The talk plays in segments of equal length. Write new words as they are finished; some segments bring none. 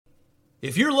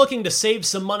If you're looking to save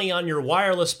some money on your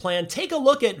wireless plan, take a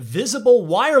look at Visible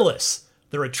Wireless.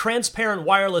 They're a transparent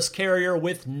wireless carrier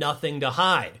with nothing to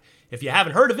hide. If you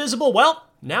haven't heard of Visible, well,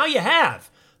 now you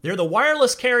have. They're the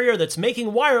wireless carrier that's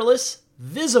making wireless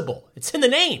visible. It's in the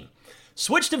name.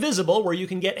 Switch to Visible, where you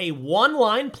can get a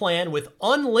one-line plan with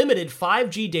unlimited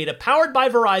 5G data powered by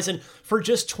Verizon for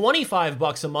just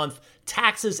 $25 a month,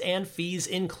 taxes and fees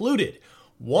included.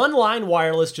 One-line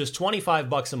wireless, just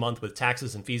 $25 a month with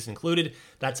taxes and fees included.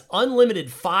 That's unlimited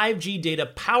 5G data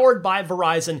powered by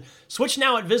Verizon. Switch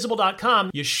now at Visible.com.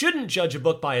 You shouldn't judge a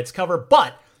book by its cover,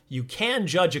 but you can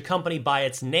judge a company by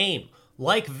its name,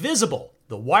 like Visible,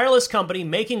 the wireless company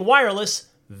making wireless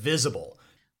visible.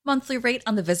 Monthly rate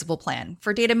on the Visible plan.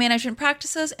 For data management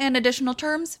practices and additional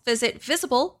terms, visit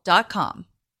Visible.com.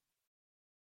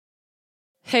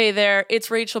 Hey there, it's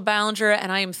Rachel Ballinger,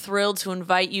 and I am thrilled to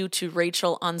invite you to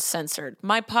Rachel Uncensored,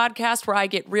 my podcast where I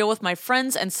get real with my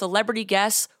friends and celebrity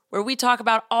guests, where we talk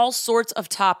about all sorts of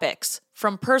topics.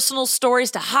 From personal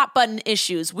stories to hot-button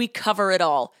issues, we cover it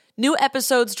all. New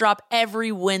episodes drop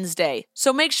every Wednesday,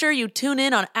 so make sure you tune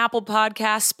in on Apple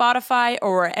Podcasts, Spotify,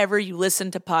 or wherever you listen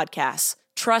to podcasts.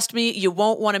 Trust me, you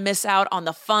won't want to miss out on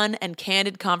the fun and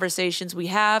candid conversations we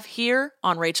have here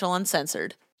on Rachel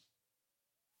Uncensored.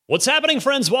 What's happening,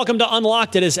 friends? Welcome to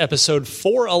Unlocked. It is episode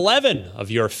 411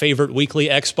 of your favorite weekly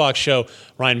Xbox show.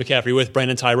 Ryan McCaffrey with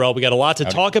Brandon Tyrell. We got a lot to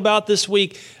talk about this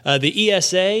week. The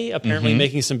ESA apparently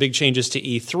making some big changes to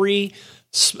E3.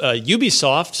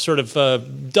 Ubisoft sort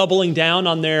of doubling down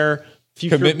on their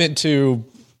future commitment to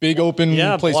big open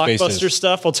play blockbuster spaces.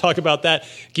 Stuff. We'll talk about that.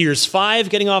 Gears 5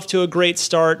 getting off to a great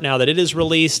start now that it is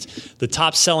released. The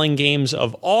top-selling games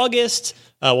of August.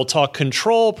 We'll talk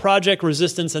Control, Project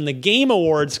Resistance, and the Game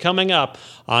Awards coming up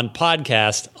on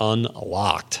Podcast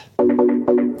Unlocked.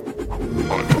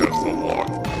 Podcast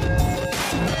Unlocked.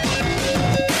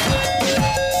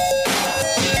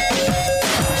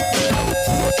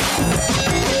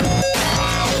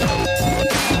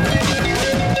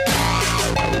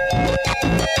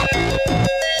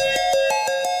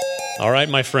 All right,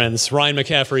 my friends. Ryan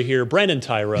McCaffrey here. Brandon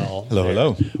Tyrell. Hello,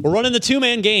 hello. We're running the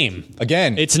two-man game.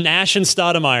 Again. It's Nash and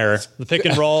Stoudemire, the pick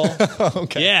and roll.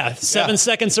 Okay. Yeah, 7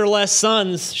 seconds or less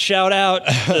Suns. Shout out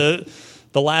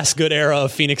the last good era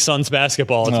of Phoenix Suns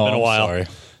basketball. It's been a while. Sorry.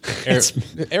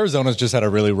 Arizona's just had a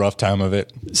really rough time of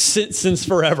it. Since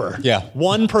forever. Yeah.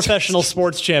 One professional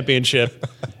sports championship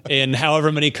in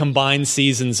however many combined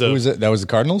seasons of... Who was it? That was the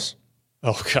Cardinals?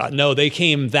 Oh, God, no, they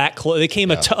came that close. They came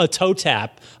a toe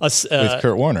tap. With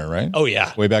Kurt Warner, right? Oh,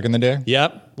 yeah. Way back in the day?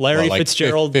 Yep. Larry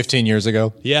Fitzgerald. 15 years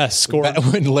ago? Yeah, scored.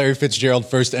 When Larry Fitzgerald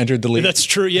first entered the league? That's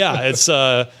true, yeah. It's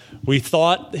we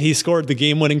thought he scored the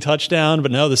game-winning touchdown,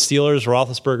 but no, the Steelers,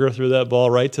 Roethlisberger threw that ball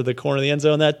right to the corner of the end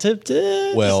zone. That tipped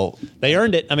it. Well, they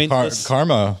earned it. I mean,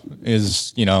 karma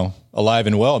is, alive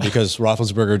and well because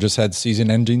Roethlisberger just had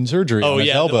season-ending surgery on his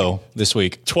elbow this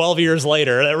week. 12 years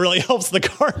later, that really helps the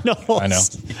Cardinals. I know,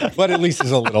 but at least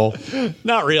it's a little.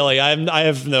 Not really. I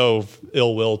have no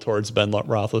ill will towards Ben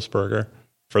Roethlisberger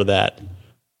for that.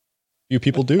 You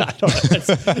people do.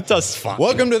 That's fine.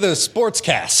 Welcome to the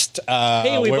Sportscast.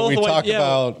 Hey, we where both we went, talk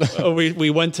about. we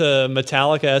went to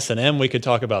Metallica S&M. We could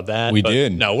talk about that. We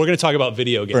did. No, we're going to talk about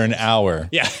video games For an hour.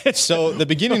 Yeah. So the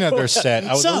beginning of their set,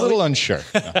 I was a little unsure.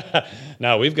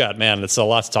 No, we've got, it's a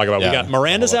lot to talk about. Yeah, we got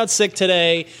Miranda's out sick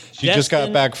today. She just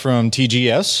got back from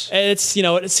TGS. It's,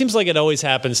 it seems like it always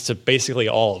happens to basically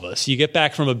all of us. You get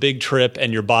back from a big trip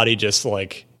and your body just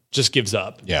gives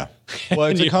up. Yeah. Well,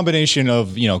 it's a combination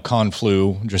of, con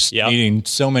flu, just meeting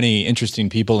so many interesting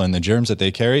people and the germs that they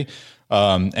carry.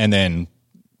 And then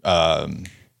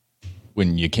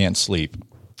when you can't sleep,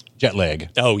 jet lag.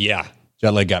 Oh, yeah.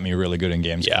 Jet lag got me really good in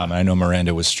Gamescom. Yeah. I know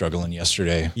Miranda was struggling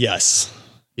yesterday. Yes.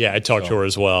 Yeah, I talked to her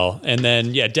as well. And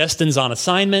then, Destin's on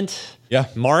assignment. Yeah.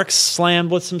 Mark's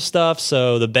slammed with some stuff,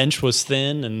 so the bench was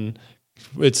thin, and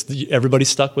everybody's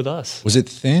stuck with us. Was it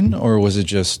thin, or was it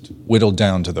just whittled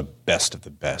down to the best of the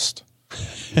best?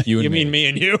 You mean me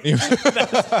and you?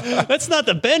 That's not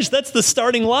the bench. That's the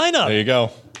starting lineup. There you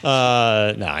go.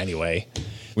 Anyway.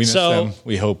 We miss them.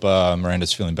 We hope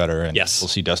Miranda's feeling better, and yes, we'll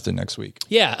see Dustin next week.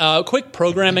 Yeah, quick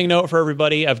programming note for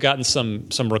everybody. I've gotten some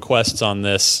requests on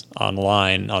this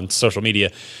online on social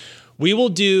media. We will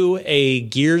do a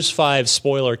Gears 5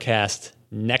 spoiler cast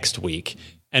next week,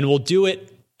 and we'll do it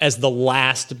as the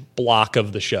last block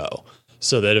of the show,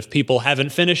 so that if people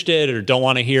haven't finished it or don't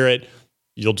want to hear it,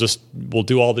 we'll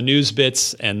do all the news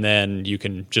bits, and then you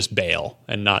can just bail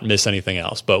and not miss anything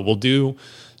else. But we'll do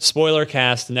spoiler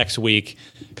cast next week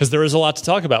because there is a lot to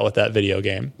talk about with that video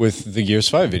game. With the Gears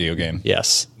 5 video game.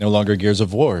 Yes. No longer Gears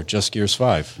of War, just Gears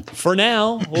 5. For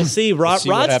now, we'll see. Rod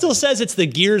still says it's the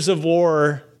Gears of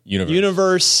War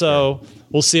universe, so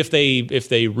we'll see if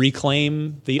they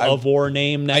reclaim the of War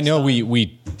name next I know time.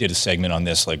 we did a segment on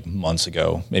this like months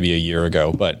ago, maybe a year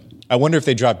ago, but I wonder if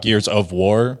they drop Gears of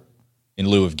War in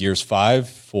lieu of Gears 5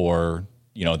 for,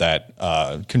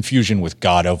 that confusion with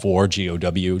God of War,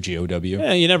 G-O-W.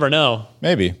 Yeah, you never know.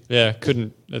 Maybe. Yeah,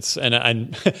 couldn't.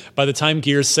 And by the time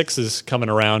Gears 6 is coming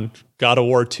around, God of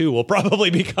War 2 will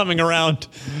probably be coming around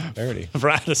Already.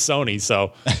 out of Sony,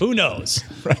 so who knows?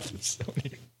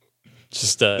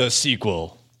 Just the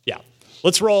sequel. Yeah.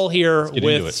 Let's roll here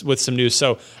with some news.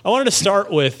 So I wanted to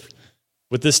start with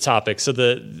this topic. So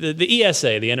the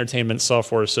ESA, the Entertainment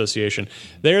Software Association,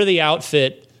 they're the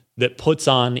outfit that puts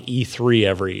on E3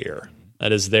 every year.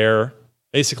 That is their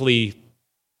basically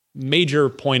major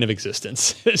point of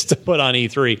existence is to put on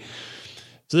E3.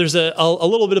 So there's a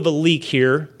little bit of a leak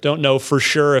here. Don't know for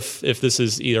sure if this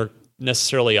is either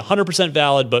necessarily 100%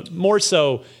 valid, but more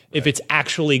so if it's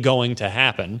actually going to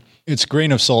happen. It's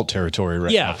grain of salt territory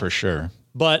right now for sure.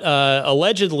 But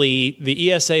allegedly,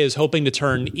 the ESA is hoping to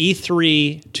turn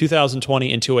E3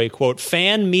 2020 into a, quote,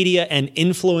 fan, media, and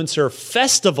influencer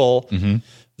festival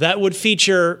that would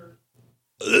feature...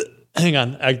 hang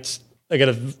on, I got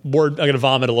to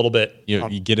vomit a little bit.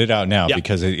 You get it out now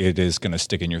because it is going to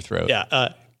stick in your throat. Yeah,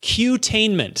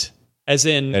 Q-tainment, as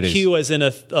in Q as in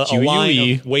a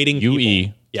line of waiting people.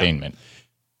 Q-tainment.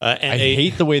 I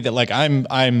hate the way that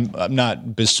I'm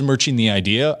not besmirching the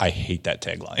idea. I hate that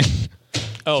tagline.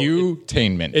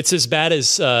 Q-tainment. It's as bad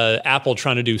as Apple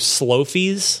trying to do slow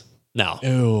fees. No.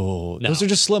 Ew. Those are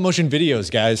just slow motion videos,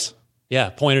 guys. Yeah,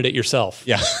 point it at yourself.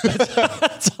 Yeah.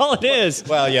 That's all it is.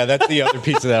 Well, yeah, that's the other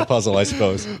piece of that puzzle, I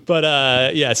suppose.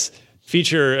 But yes,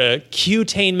 feature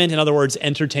Q-tainment, in other words,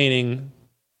 entertaining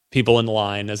people in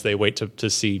line as they wait to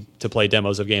play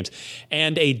demos of games,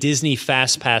 and a Disney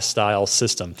FastPass style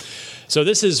system. So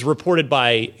this is reported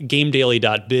by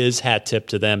GameDaily.biz, hat tip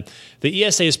to them. The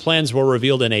ESA's plans were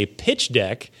revealed in a pitch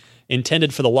deck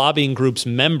intended for the lobbying group's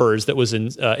members that was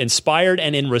inspired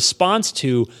and in response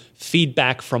to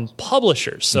feedback from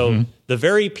publishers. So the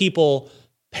very people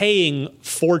paying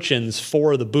fortunes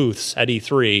for the booths at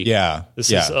E3. Yeah.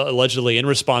 This is allegedly in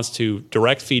response to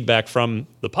direct feedback from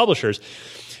the publishers.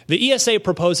 The ESA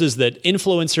proposes that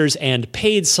influencers and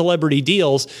paid celebrity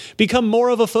deals become more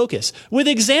of a focus, with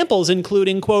examples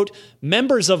including, quote,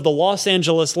 members of the Los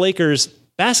Angeles Lakers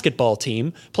basketball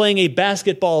team playing a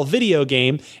basketball video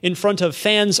game in front of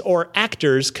fans or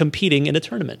actors competing in a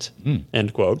tournament,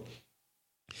 end quote.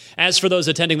 As for those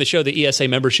attending the show, the ESA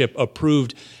membership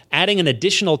approved adding an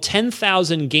additional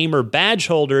 10,000 gamer badge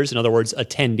holders, in other words,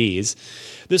 attendees.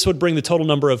 This would bring the total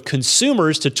number of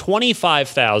consumers to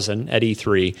 25,000 at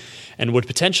E3 and would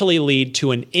potentially lead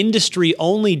to an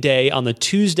industry-only day on the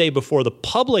Tuesday before the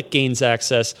public gains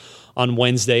access on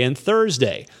Wednesday and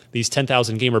Thursday. These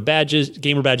 10,000 gamer badge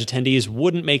attendees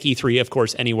wouldn't make E3, of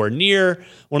course, anywhere near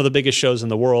one of the biggest shows in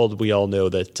the world. We all know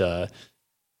that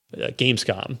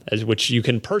Gamescom, which you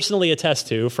can personally attest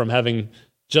to from having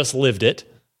just lived it,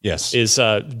 yes, is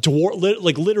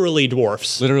literally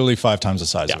dwarfs. Literally 5 times the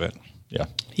size of it. Yeah.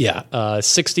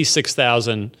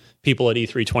 66,000 people at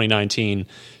E3 2019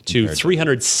 to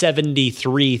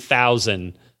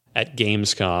 373,000 at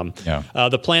Gamescom. Yeah.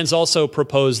 The plans also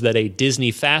propose that a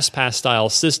Disney FastPass style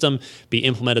system be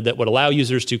implemented that would allow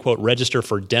users to, quote, register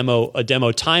for a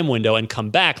demo time window and come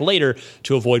back later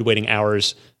to avoid waiting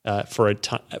hours at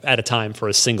a time for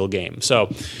a single game. So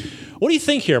what do you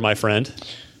think here, my friend?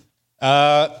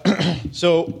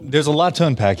 So there's a lot to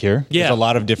unpack here. Yeah. There's a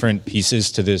lot of different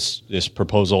pieces to this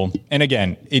proposal. And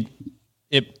again, it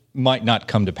might not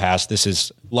come to pass. This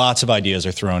is lots of ideas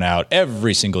are thrown out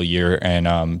every single year,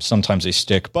 and sometimes they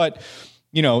stick. But,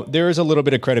 there is a little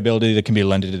bit of credibility that can be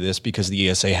lended to this because the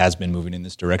ESA has been moving in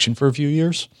this direction for a few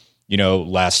years.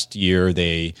 Last year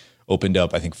they opened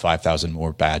up, I think, 5,000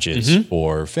 more badges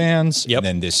for fans. Yep. And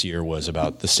then this year was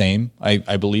about the same,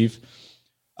 I believe.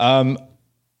 On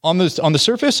the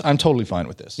surface, I'm totally fine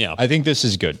with this. Yeah. I think this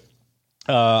is good.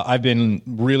 I've been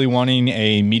really wanting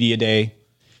a media day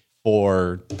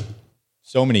for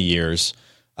so many years,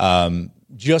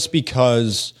 just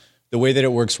because the way that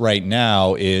it works right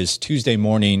now is Tuesday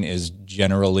morning is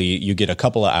generally you get a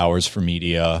couple of hours for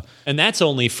media. And that's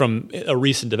only from a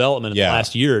recent development in the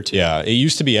last year or two. Yeah, it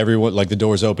used to be everyone, like the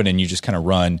doors open and you just kind of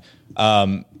run.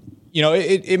 you know,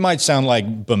 it might sound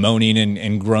like bemoaning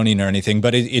and groaning or anything,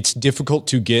 but it's difficult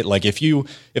to get, like,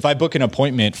 if I book an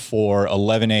appointment for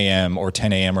 11 a.m. or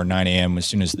 10 a.m. or 9 a.m. as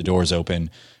soon as the doors open,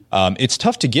 it's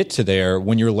tough to get to there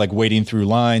when you're like waiting through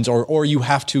lines, or you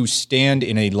have to stand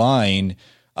in a line,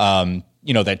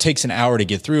 you know, that takes an hour to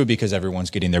get through because everyone's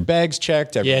getting their bags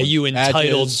checked. Yeah, you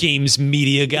entitled games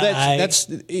media guy.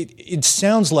 It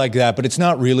sounds like that, but it's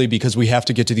not really, because we have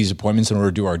to get to these appointments in order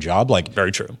to do our job. Like,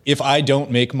 very true. If I don't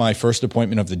make my first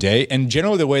appointment of the day, and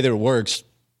generally the way that it works,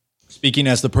 speaking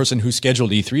as the person who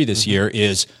scheduled E3 this year,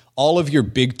 is all of your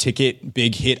big ticket,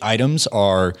 big hit items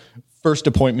are first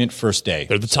appointment, first day.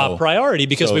 They're the top priority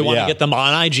because we want to get them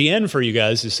on IGN for you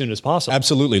guys as soon as possible.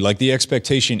 Absolutely. Like, the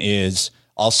expectation is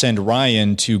I'll send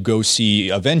Ryan to go see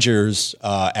Avengers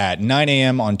at 9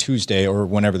 a.m. on Tuesday or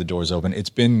whenever the doors open.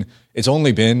 It's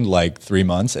only been like 3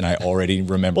 months, and I already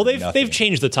remember. Well, they've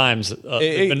changed the times.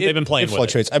 They've been playing with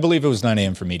fluctuates. I believe it was 9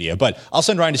 a.m. for media, but I'll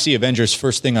send Ryan to see Avengers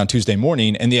first thing on Tuesday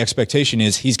morning, and the expectation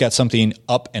is he's got something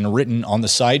up and written on the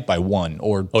site by 1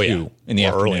 or 2 in the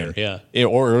afternoon. Earlier,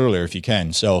 or earlier if you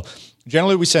can. So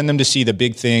generally, we send them to see the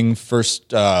big thing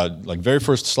first, like very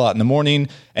first slot in the morning,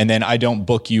 and then I don't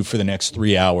book you for the next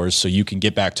 3 hours, so you can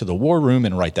get back to the war room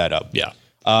and write that up. Yeah.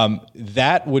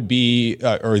 That would be,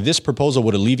 or this proposal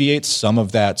would alleviate some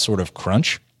of that sort of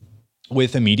crunch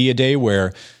with a media day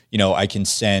where, you know, I can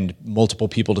send multiple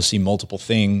people to see multiple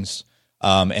things,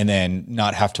 and then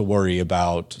not have to worry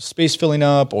about space filling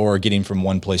up or getting from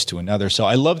one place to another. So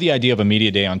I love the idea of a media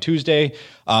day on Tuesday.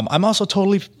 I'm also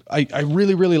I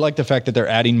really, really like the fact that they're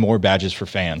adding more badges for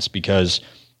fans, because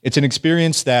it's an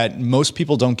experience that most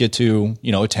people don't get to,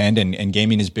 you know, attend, and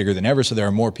gaming is bigger than ever. So there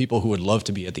are more people who would love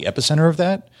to be at the epicenter of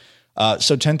that.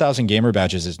 So 10,000 gamer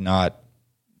badges is not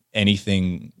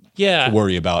anything to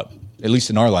worry about, at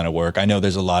least in our line of work. I know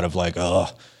there's a lot of like,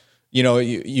 you know,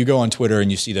 you go on Twitter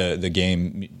and you see the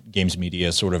games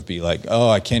media sort of be like,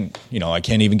 I can't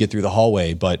even get through the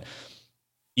hallway. But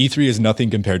E3 is nothing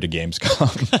compared to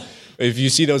Gamescom. If you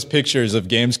see those pictures of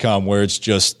Gamescom where it's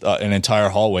just an entire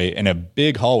hallway, and a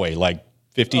big hallway, like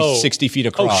 50, 60 feet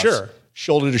across,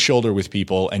 shoulder to shoulder with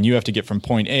people, and you have to get from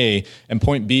point A, and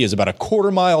point B is about a quarter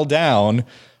mile down,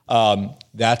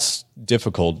 that's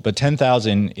difficult. But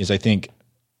 10,000 is, I think,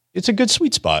 it's a good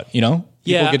sweet spot, you know?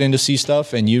 People get in to see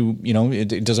stuff, and you know,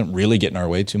 it doesn't really get in our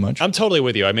way too much. I'm totally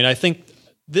with you. I mean, I think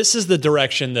this is the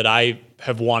direction that I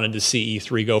have wanted to see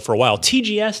E3 go for a while.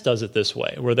 TGS does it this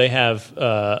way, where they have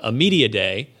a media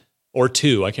day or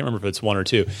 2. I can't remember if it's 1 or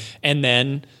 2. And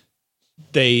then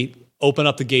they open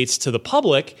up the gates to the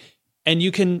public, and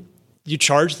you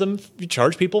charge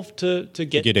people to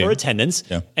get for attendance,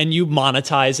 and you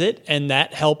monetize it, and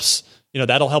that helps, you know,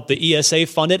 that'll help the ESA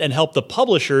fund it and help the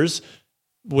publishers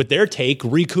with their take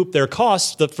recoup their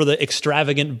costs for the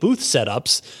extravagant booth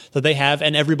setups that they have,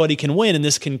 and everybody can win, and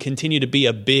this can continue to be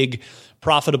a big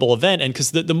profitable event. And because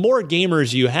the more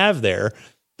gamers you have there,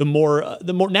 the more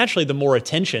naturally the more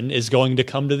attention is going to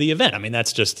come to the event. I mean,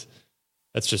 that's just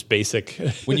basic.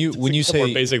 When you say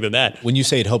more basic than that, when you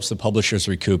say it helps the publishers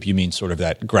recoup, you mean sort of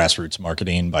that grassroots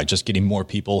marketing by just getting more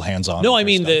people hands on. No, I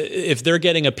mean if they're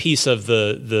getting a piece of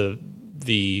the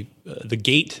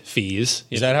gate fees.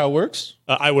 Is that how it works?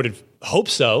 I would hope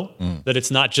so, that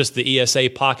it's not just the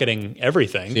ESA pocketing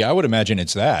everything. See, I would imagine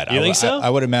it's that. You think so? I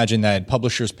would imagine that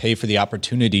publishers pay for the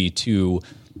opportunity to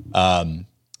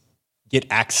get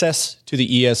access to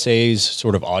the ESA's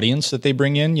sort of audience that they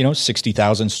bring in, you know,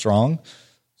 60,000 strong.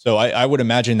 So I would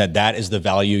imagine that is the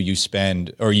value you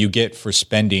spend, or you get for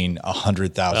spending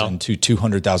 $100,000 to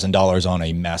 $200,000 on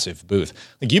a massive booth.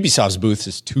 Like Ubisoft's booth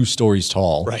is 2 stories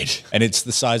tall, right? And it's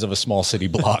the size of a small city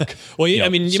block. Well, I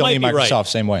mean, you Sony might be Microsoft right.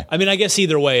 Same way. I mean, I guess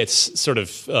either way, it's sort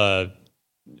of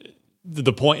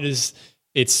the point is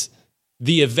it's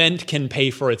the event can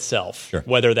pay for itself. Sure.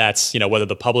 Whether that's, you know, whether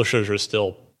the publishers are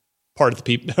still part of the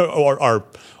people or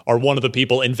are one of the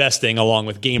people investing along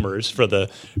with gamers for the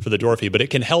Dwarfy, but it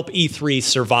can help E3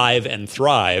 survive and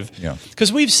thrive. Yeah.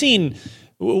 Because we've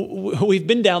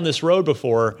been down this road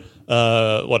before,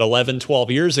 11,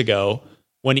 12 years ago,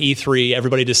 when E3,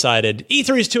 everybody decided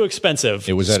E3 is too expensive.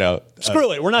 It was at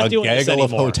screw it, we're not doing this anymore. A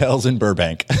gaggle of hotels in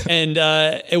Burbank. And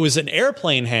it was an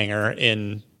airplane hangar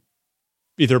in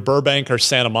either Burbank or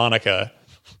Santa Monica,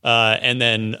 and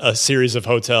then a series of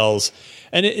hotels.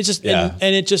 And it just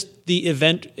the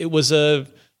event, it was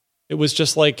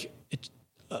just like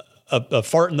a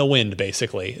fart in the wind,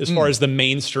 basically, as far as the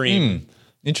mainstream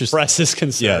press is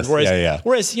concerned. Yes.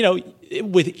 Whereas, you know,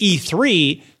 with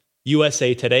E3,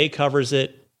 USA Today covers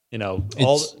it. You know,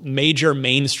 all major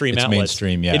mainstream outlets.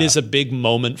 Mainstream, yeah. It is a big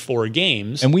moment for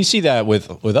games, and we see that with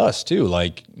us too.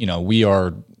 Like, you know, we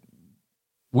are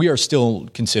we are still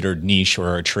considered niche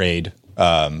or a trade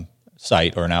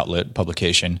site or an outlet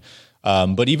publication.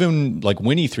 But even like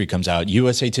when E3 comes out,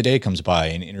 USA Today comes by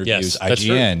and interviews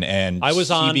IGN, and I was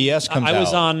on, CBS comes out. I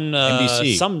was on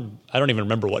NBC. I don't even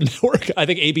remember what network. I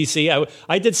think ABC.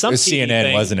 I did some It was TV CNN,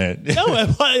 thing. wasn't it? No,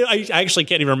 I actually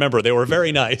can't even remember. They were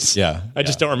very nice. Yeah, I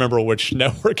just don't remember which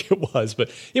network it was. But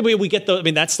yeah, we get the. I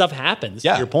mean, that stuff happens.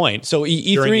 Yeah. To your point. So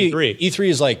E3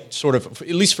 is like sort of, at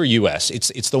least for US,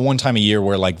 it's the one time a year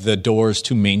where like the doors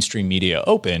to mainstream media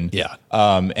open. Yeah.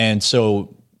 And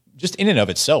so just in and of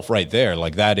itself, right there,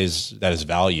 like that is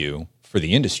value for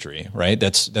the industry, right?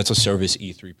 That's a service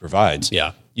E3 provides.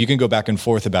 Yeah. You can go back and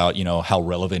forth about, how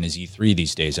relevant is E3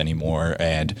 these days anymore,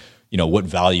 and what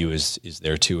value is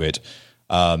there to it.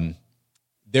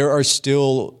 There are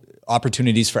still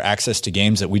opportunities for access to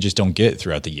games that we just don't get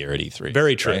throughout the year at E3.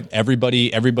 Very true. Right?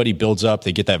 Everybody builds up.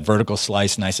 They get that vertical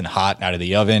slice nice and hot out of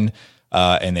the oven,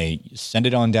 and they send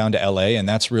it on down to LA, and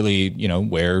that's really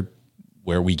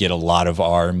where we get a lot of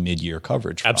our mid-year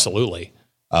coverage from. Absolutely.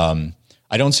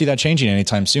 I don't see that changing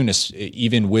anytime soon,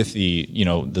 even with the,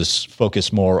 this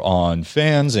focus more on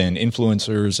fans and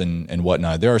influencers and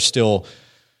whatnot. There are still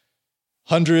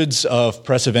hundreds of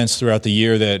press events throughout the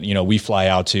year that, we fly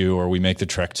out to or we make the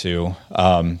trek to.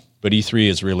 But E3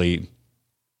 is really,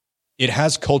 it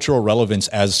has cultural relevance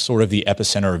as sort of the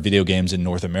epicenter of video games in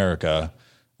North America.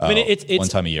 It's one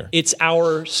time a year. It's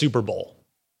our Super Bowl.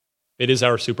 It is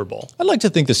our Super Bowl. I'd like to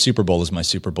think the Super Bowl is my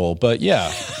Super Bowl, but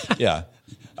yeah.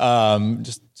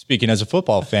 Just speaking as a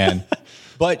football fan,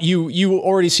 but you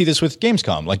already see this with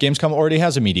Gamescom. Like Gamescom already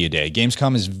has a media day.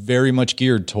 Gamescom is very much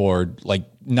geared toward like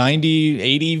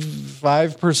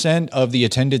 85% of the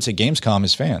attendance at Gamescom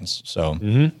is fans. So,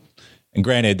 and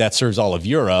granted, that serves all of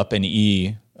Europe, and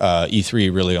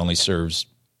E3 really only serves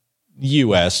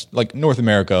U.S. like North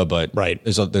America, but right.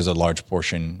 There's a large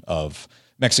portion of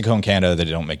Mexico and Canada that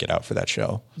don't make it out for that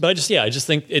show. But I just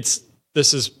think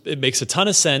it makes a ton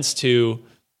of sense to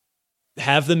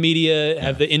have the media,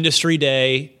 have the industry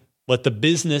day, let the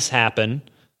business happen,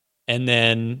 and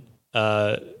then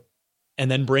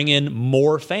bring in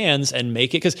more fans and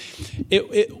make it. Because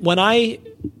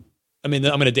I'm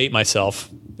going to date myself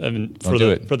for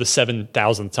the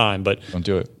 7,000th time, but don't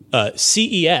do it.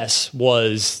 CES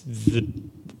was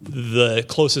the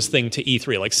closest thing to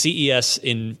E3. Like CES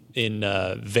in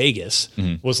Vegas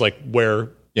was like where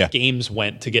games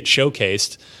went to get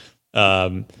showcased.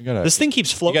 This thing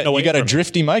keeps floating away. You got a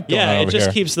drifty mic going on over here. Yeah, it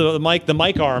just keeps the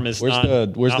mic arm is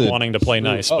not wanting to play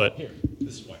nice. But here,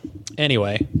 this way.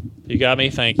 Anyway, you got me.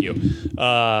 Thank you.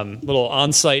 Little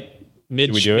on-site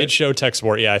mid-show tech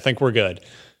support. Yeah, I think we're good.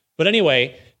 But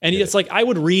anyway, and it's like I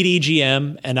would read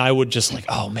EGM and I would just like,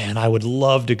 oh man, I would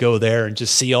love to go there and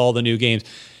just see all the new games.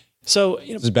 So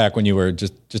this is back when you were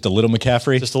just a little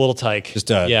McCaffrey, just a little tyke, just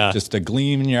a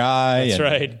gleam in your eye. That's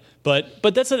right. But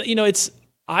that's it's.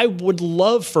 I would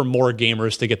love for more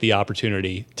gamers to get the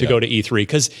opportunity to go to E3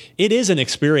 because it is an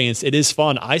experience. It is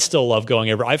fun. I still love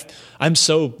going I'm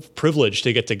so privileged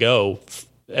to get to go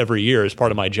every year as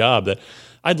part of my job that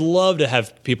I'd love to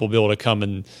have people be able to come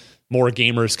and more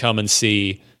gamers come and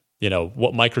see,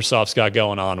 what Microsoft's got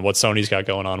going on, what Sony's got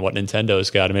going on, what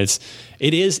Nintendo's got. I mean,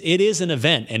 it is an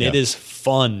event and it is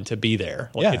fun to be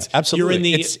there. Like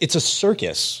absolutely. It's a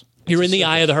circus. You're in the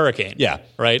eye of the hurricane. Yeah.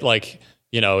 Right. Like,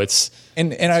 it's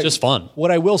just fun.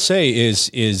 What I will say is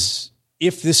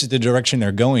if this is the direction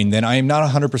they're going, then I am not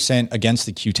 100% against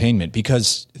the Qtainment,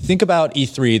 because think about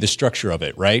E3, the structure of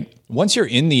it, right? Once you're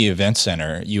in the event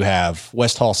center, you have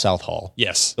West Hall, South Hall.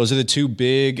 Yes. Those are the two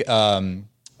big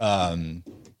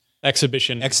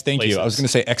exhibition. Thank you. I was going to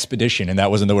say expedition, and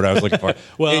that wasn't the word I was looking for.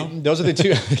 Those are the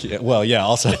two.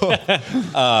 Also,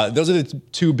 those are the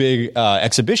two big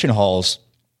exhibition halls.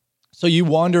 So you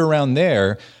wander around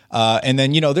there. And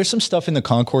then, there's some stuff in the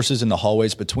concourses and the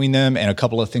hallways between them and a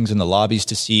couple of things in the lobbies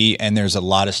to see. And there's a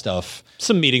lot of stuff.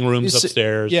 Some meeting rooms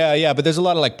upstairs. Yeah. But there's a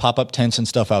lot of like pop-up tents and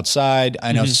stuff outside.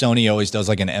 I know Sony always does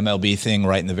like an MLB thing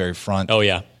right in the very front. Oh,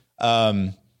 yeah.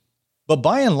 But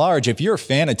by and large, if you're a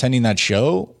fan attending that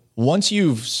show, once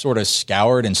you've sort of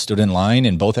scoured and stood in line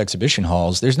in both exhibition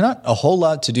halls, there's not a whole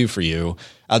lot to do for you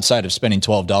outside of spending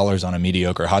 $12 on a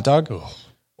mediocre hot dog.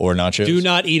 Or nachos. Do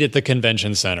not eat at the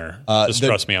convention center. Just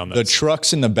trust me on this. The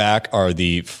trucks in the back are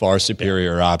the far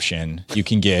superior option. You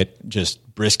can get just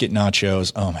brisket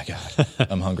nachos. Oh my God,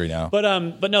 I'm hungry now.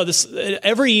 But no, this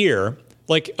every year,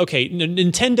 like, okay,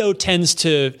 Nintendo tends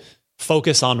to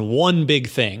focus on one big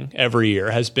thing every year,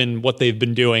 has been what they've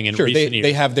been doing in recent years.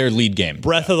 They have their lead game.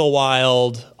 Breath of the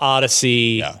Wild,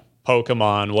 Odyssey,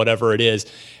 Pokemon, whatever it is.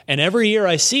 And every year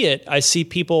I see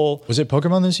people... Was it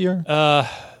Pokemon this year?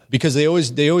 because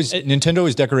Nintendo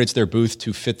always decorates their booth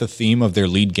to fit the theme of their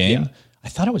lead game. Yeah. I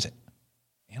thought it was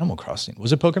Animal Crossing.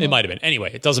 Was it Pokemon? It might have been.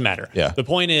 Anyway, it doesn't matter. Yeah. The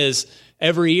point is,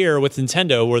 every year with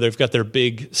Nintendo, where they've got their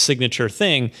big signature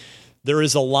thing, there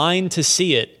is a line to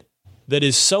see it that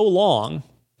is so long.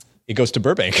 It goes to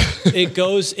Burbank. It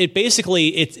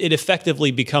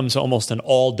effectively becomes almost an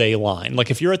all-day line. Like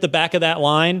if you're at the back of that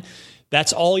line,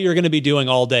 that's all you're going to be doing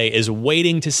all day is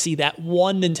waiting to see that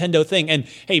one Nintendo thing. And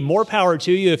hey, more power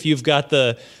to you if you've got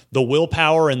the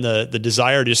willpower and the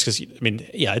desire, just because, I mean,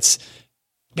 yeah, it's,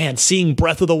 man, seeing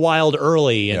Breath of the Wild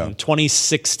early in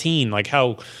 2016, like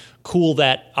how cool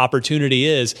that opportunity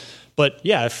is. But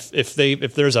yeah, if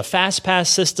there's a fast pass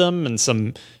system and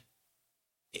some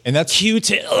that's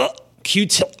cute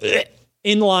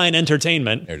inline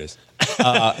entertainment, there it is.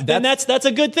 Then that's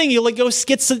a good thing. You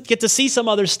get to see some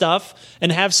other stuff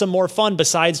and have some more fun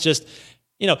besides just,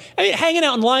 hanging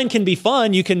out in line can be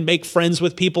fun. You can make friends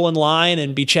with people in line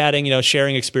and be chatting,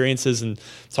 sharing experiences and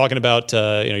talking about,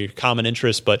 your common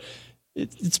interests. But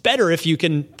it's better if you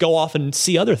can go off and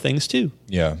see other things too.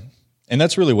 Yeah. And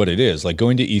that's really what it is. Like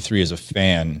going to E3 as a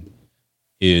fan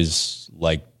is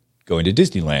like going to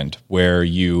Disneyland, where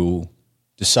you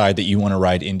decide that you want to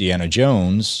ride Indiana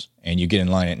Jones and you get in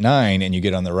line at 9 and you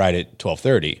get on the ride at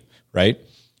 12:30, right?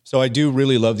 So I do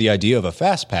really love the idea of a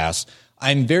fast pass.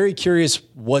 I'm very curious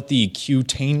what the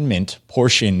Q-tainment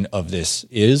portion of this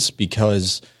is,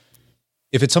 because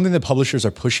if it's something that publishers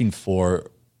are pushing for,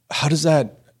 how does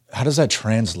that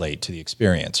translate to the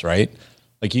experience, right?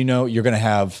 Like, you're going to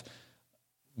have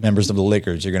members of the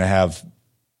Lakers, you're going to have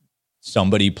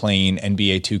somebody playing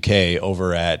NBA 2K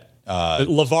over at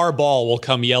LeVar Ball will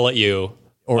come yell at you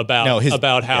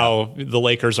about how the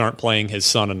Lakers aren't playing his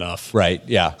son enough. Right,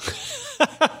 yeah.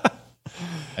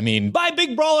 I mean, buy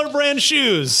Big Brawler brand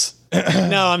shoes.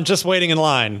 No, I'm just waiting in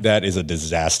line. That is a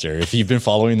disaster. If you've been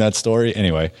following that story.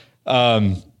 Anyway,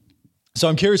 so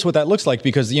I'm curious what that looks like,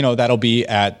 because, that'll be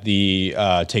at the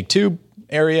Take-Two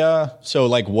area. So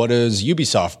like, what does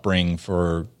Ubisoft bring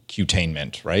for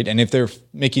Q-tainment, right? And if they're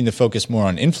making the focus more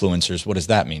on influencers, what does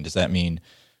that mean? Does that mean,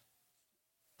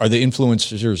 are the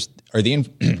influencers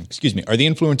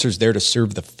there to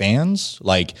serve the fans?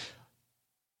 Like,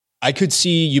 I could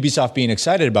see Ubisoft being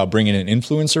excited about bringing an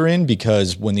influencer in,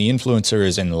 because when the influencer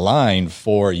is in line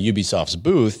for Ubisoft's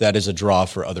booth, that is a draw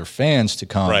for other fans to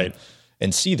come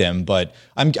and see them. But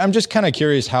I'm just kind of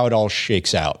curious how it all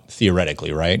shakes out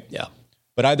theoretically, right? Yeah.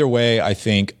 But either way, I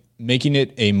think making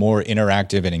it a more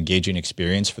interactive and engaging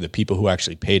experience for the people who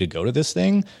actually pay to go to this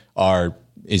thing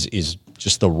is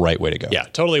just the right way to go. Yeah,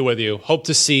 totally with you. Hope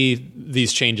to see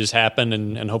these changes happen,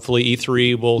 and hopefully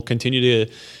E3 will continue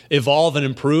to evolve and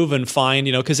improve and find,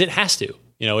 because it has to.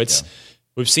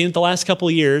 We've seen it the last couple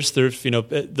of years. There's,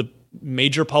 the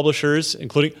major publishers,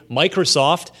 including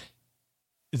Microsoft,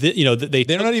 they're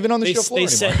not even on the show floor anymore.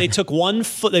 Said they took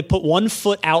they put one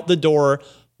foot out the door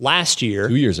last year.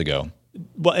 2 years ago.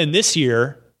 Well, and this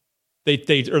year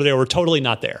they were totally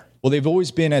not there. Well, they've always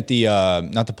been at the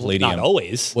not the Palladium. Not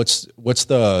always. What's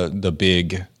the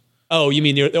big? Oh, you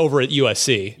mean you're over at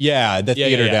USC? Yeah, the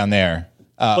theater down there.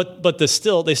 But they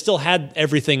still had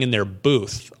everything in their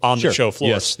booth on the show floor.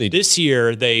 Yes, this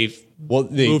year they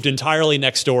moved entirely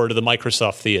next door to the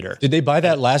Microsoft Theater. Did they buy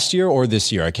that last year or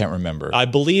this year? I can't remember. I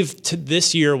believe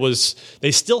this year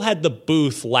they still had the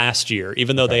booth last year,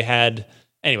 even though they had.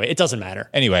 Anyway, it doesn't matter.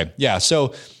 Anyway, yeah.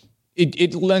 So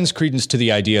it lends credence to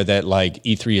the idea that like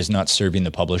E3 is not serving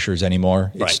the publishers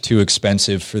anymore. It's too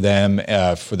expensive for them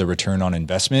for the return on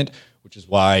investment, which is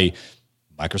why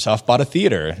Microsoft bought a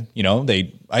theater. Well,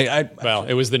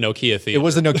 it was the Nokia theater. It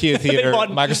was the Nokia theater.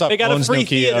 They got a free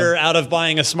theater out of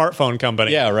buying a smartphone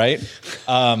company. Yeah, right.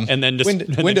 And then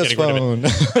just Windows Phone.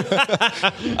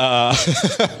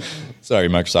 Sorry,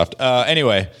 Microsoft.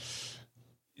 Anyway.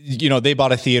 They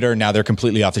bought a theater. Now they're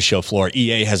completely off the show floor.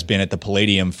 EA has been at the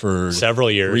Palladium for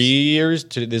several years. 3 years.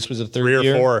 This was the third 3 or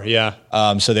year. 4,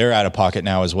 yeah. So they're out of pocket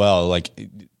now as well. Like,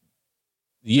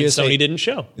 Sony didn't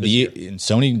show. And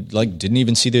Sony didn't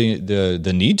even see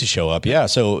the need to show up. Yeah.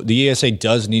 So the ESA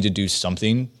does need to do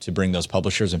something to bring those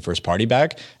publishers and first party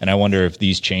back. And I wonder if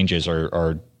these changes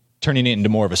are turning it into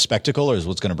more of a spectacle, or is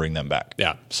what's going to bring them back.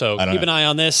 Yeah. So keep an eye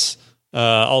on this.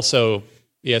 Also,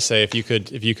 ESA, if you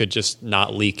could just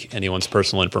not leak anyone's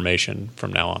personal information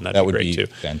from now on, that would be great too.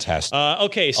 Fantastic.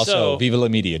 Okay, also, so Viva la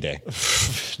Media Day.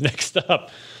 Next up,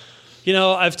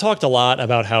 I've talked a lot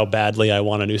about how badly I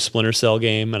want a new Splinter Cell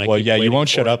game, and you won't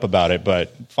shut up about it,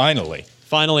 but finally,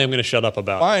 I'm going to shut up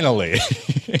about it. Finally,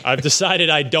 I've decided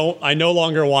I no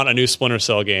longer want a new Splinter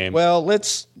Cell game. Well,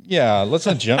 let's let's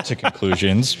not jump to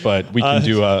conclusions, but we can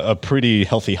do a pretty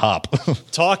healthy hop.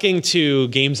 Talking to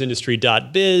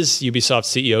GamesIndustry.biz, Ubisoft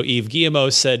CEO Yves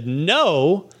Guillemot said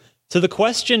no to the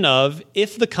question of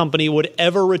if the company would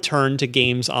ever return to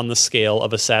games on the scale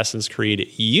of Assassin's Creed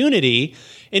Unity,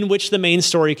 in which the main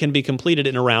story can be completed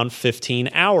in around 15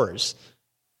 hours.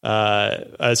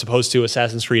 As opposed to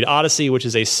Assassin's Creed Odyssey, which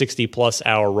is a 60-plus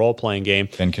hour role-playing game.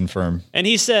 Can confirm. And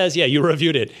he says, yeah, you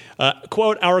reviewed it.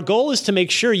 Quote, our goal is to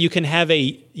make sure you can have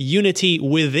a Unity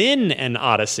within an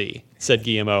Odyssey, said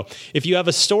Guillemot. If you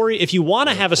want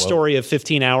to have a story of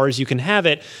 15 hours, you can have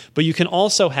it, but you can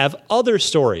also have other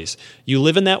stories. You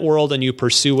live in that world and you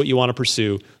pursue what you want to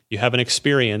pursue. You have an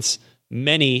experience,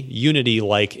 many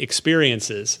Unity-like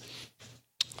experiences.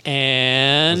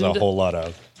 And there's a whole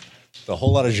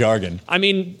lot of jargon. I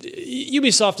mean,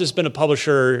 Ubisoft has been a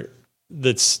publisher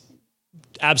that's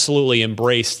absolutely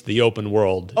embraced the open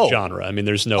world genre. I mean,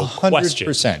 there's no 100%,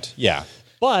 question. Yeah.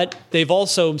 But they've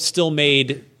also still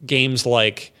made games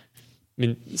like,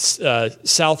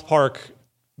 South Park,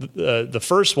 the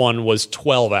first one was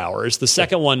 12 hours. The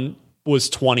second one was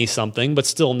 20-something, but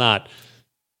still not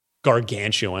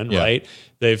gargantuan, right?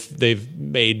 They've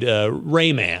made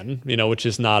Rayman, which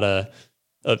is not a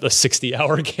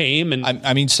 60-hour game. And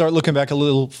I mean, start looking back a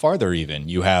little farther even.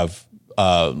 You have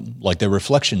like the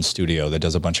Reflection Studio that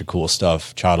does a bunch of cool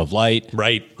stuff. Child of Light.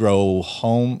 Right. Grow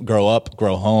Up,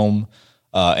 Grow Home.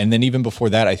 And then even before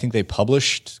that, I think they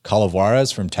published Call of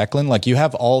Juarez from Techland. Like you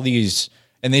have all these,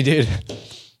 and they did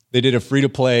a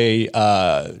free-to-play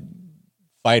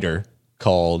fighter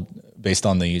based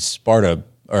on the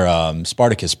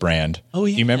Spartacus brand. Oh,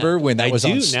 yeah. Do you remember when that was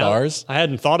on Stars? I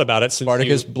hadn't thought about it since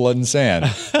Spartacus Blood and Sand.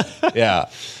 Yeah.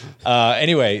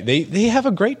 Anyway, they have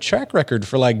a great track record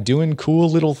for like doing cool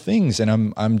little things,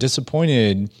 and I'm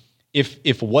disappointed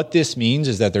if what this means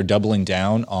is that they're doubling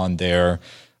down on their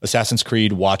Assassin's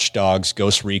Creed, Watch Dogs,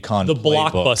 Ghost Recon, the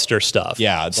playbook. blockbuster stuff.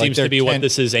 Yeah, it seems to be what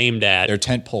this is aimed at. Their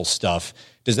tentpole stuff.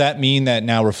 Does that mean that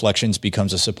now Reflections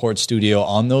becomes a support studio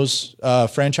on those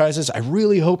franchises? I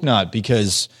really hope not,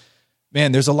 because,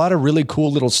 man, there's a lot of really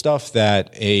cool little stuff that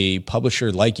a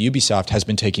publisher like Ubisoft has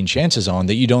been taking chances on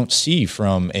that you don't see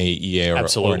from a EA or an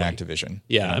Activision.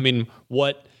 Yeah, I mean,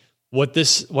 what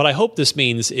I hope this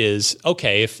means is,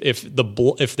 okay, if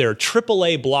their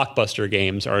AAA blockbuster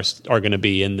games are going to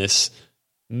be in this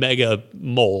mega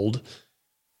mold,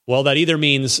 well, that either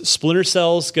means Splinter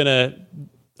Cell's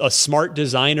a smart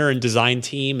designer and design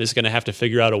team is going to have to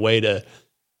figure out a way to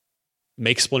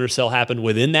make Splinter Cell happen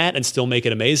within that and still make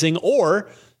it amazing, or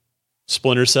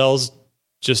Splinter Cell's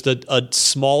just a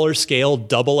smaller scale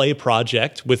AA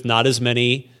project with not as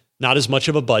much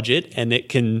of a budget, and it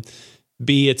can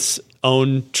be its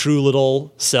own true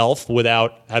little self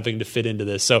without having to fit into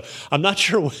this. So I'm not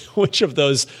sure which of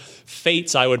those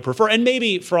fates I would prefer. And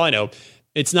maybe, for all I know,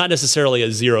 it's not necessarily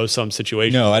a zero-sum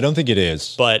situation. No, I don't think it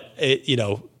is. But,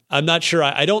 I'm not sure.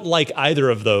 I don't like either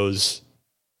of those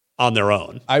on their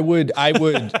own. I would.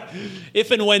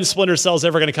 If and when Splinter Cell's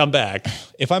ever going to come back.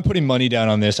 If I'm putting money down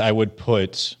on this, I would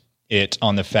put it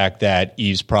on the fact that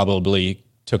Yves probably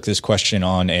took this question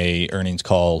on a earnings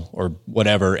call or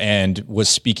whatever and was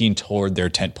speaking toward their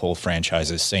tentpole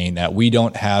franchises, saying that we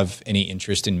don't have any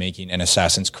interest in making an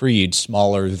Assassin's Creed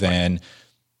smaller than,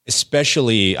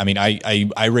 especially, I mean,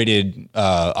 I rated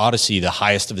Odyssey the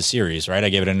highest of the series, right? I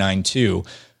gave it a 9.2.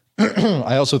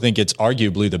 I also think it's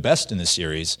arguably the best in the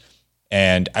series.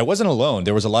 And I wasn't alone.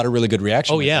 There was a lot of really good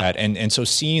reaction to that. And so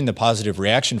seeing the positive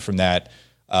reaction from that,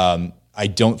 I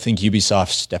don't think Ubisoft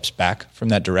steps back from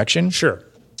that direction. Sure.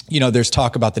 There's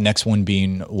talk about the next one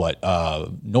being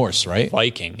Norse, right?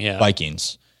 Viking, yeah.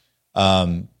 Vikings.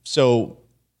 So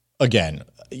again,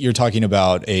 you're talking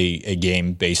about a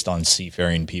game based on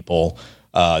seafaring people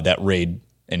that raid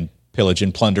and pillage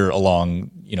and plunder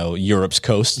along, Europe's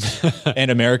coast and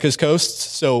America's coasts.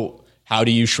 So how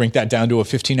do you shrink that down to a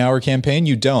 15-hour campaign?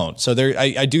 You don't. So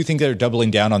I do think they're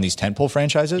doubling down on these tentpole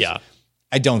franchises. Yeah.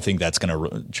 I don't think that's going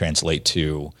to translate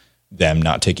to them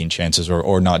not taking chances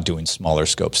or not doing smaller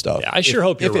scope stuff. Yeah, I sure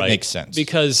hope you're right. If it makes sense.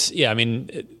 Because,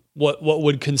 what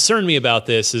would concern me about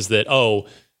this is that,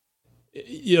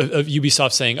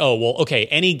 Ubisoft saying,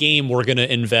 any game we're going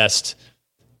to invest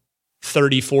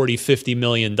 $30, $40, $50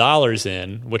 million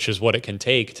in, which is what it can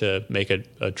take to make a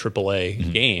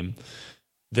AAA game,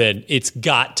 then it's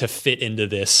got to fit into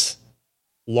this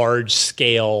large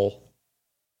scale,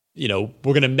 we're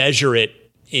going to measure it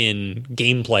in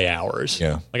gameplay hours.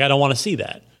 Yeah. Like, I don't want to see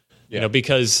that,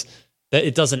 because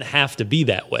it doesn't have to be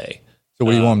that way. So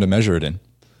what do you want them to measure it in?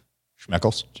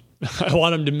 Schmeckles? I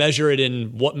want them to measure it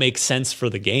in what makes sense for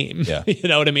the game. Yeah. You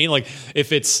know what I mean? Like,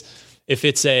 if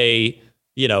it's a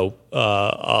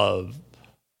a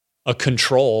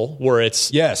Control where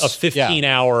it's Yes, a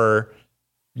 15-hour,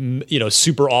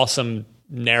 super awesome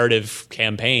narrative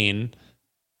campaign.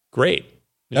 Great.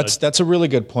 That's a really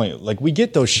good point. Like we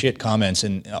get those shit comments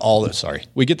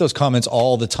we get those comments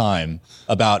all the time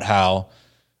about how,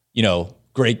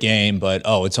 great game, but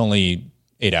it's only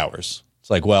 8 hours. It's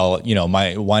like, well,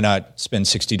 why not spend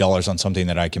 $60 on something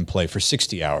that I can play for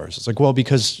 60 hours? It's like, well,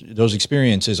 because those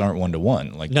experiences aren't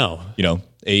 1-to-1. Like, no,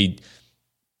 a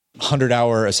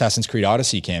 100-hour Assassin's Creed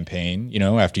Odyssey campaign,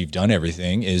 after you've done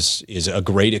everything is a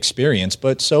great experience,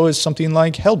 but so is something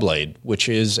like Hellblade, which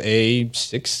is a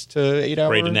 6 to 8 hour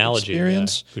great analogy,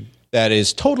 experience that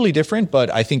is totally different, but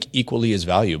I think equally as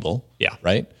valuable. Yeah.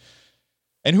 Right.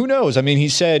 And who knows? I mean, he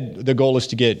said the goal is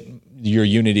to get your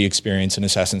Unity experience in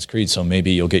Assassin's Creed, so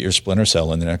maybe you'll get your Splinter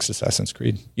Cell in the next Assassin's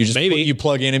Creed. You just you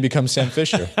plug in and become Sam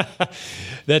Fisher.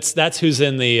 That's who's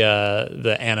in the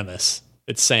Animus.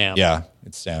 It's Sam. Yeah,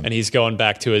 it's Sam. And he's going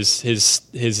back to his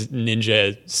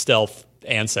ninja stealth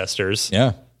ancestors.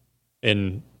 Yeah.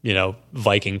 In,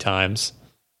 Viking times.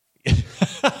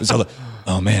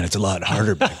 Oh man, it's a lot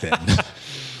harder back then.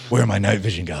 Where are my night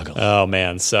vision goggles? Oh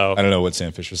man, so I don't know what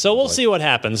Sam Fisher. So we'll see what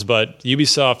happens, but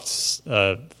Ubisoft's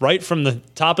right from the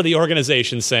top of the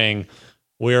organization saying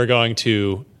we are going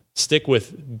to stick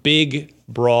with big,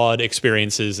 broad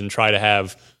experiences and try to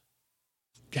have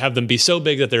them be so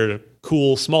big that they're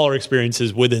cool, smaller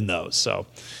experiences within those. So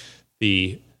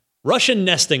the Russian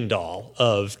nesting doll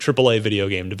of AAA video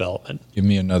game development. Give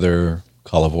me another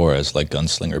Call of Juarez like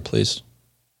Gunslinger, please.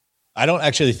 I don't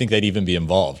actually think they'd even be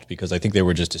involved because I think they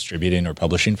were just distributing or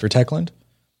publishing for Techland.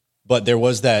 But there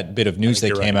was that bit of news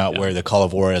that came out where the Call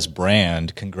of Juarez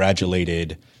brand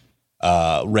congratulated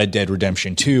Red Dead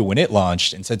Redemption 2 when it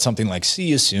launched and said something like, see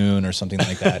you soon or something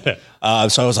like that.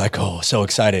 So I was like, so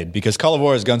excited because Call of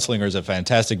Juarez Gunslinger is a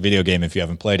fantastic video game if you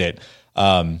haven't played it.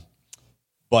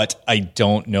 But I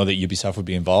don't know that Ubisoft would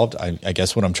be involved. I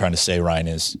guess what I'm trying to say, Ryan,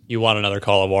 is... You want another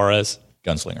Call of Juarez?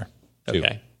 Gunslinger.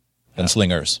 Okay.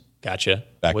 Gunslingers. Gotcha.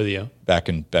 Back with you. Back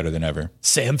and better than ever.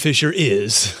 Sam Fisher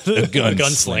is the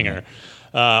gunslinger.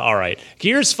 All right.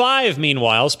 Gears 5,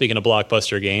 meanwhile, speaking of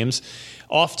blockbuster games,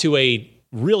 off to a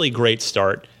really great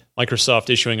start. Microsoft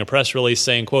issuing a press release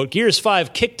saying, quote, Gears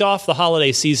 5 kicked off the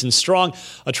holiday season strong,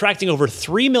 attracting over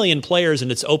 3 million players in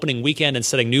its opening weekend and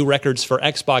setting new records for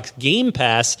Xbox Game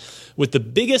Pass with the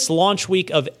biggest launch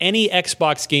week of any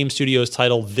Xbox Game Studios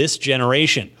title this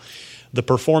generation. The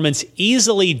performance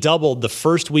easily doubled the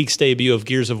first week's debut of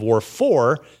Gears of War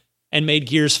 4 and made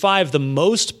Gears 5 the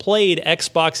most played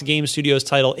Xbox Game Studios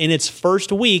title in its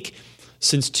first week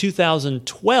since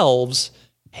 2012's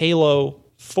Halo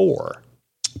 4.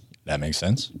 That makes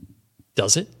sense.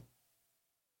 Does it?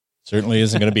 Certainly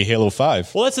isn't going to be Halo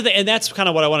 5. Well, that's the thing, and that's kind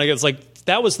of what I want to get. It's like,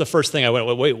 that was the first thing I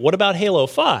went, wait, what about Halo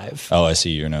 5? Oh, I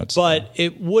see your notes. But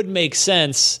it would make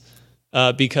sense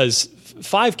because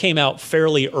 5 came out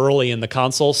fairly early in the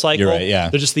console cycle. You're right, yeah.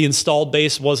 The installed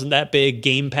base wasn't that big.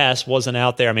 Game Pass wasn't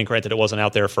out there. I mean, granted, it wasn't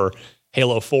out there for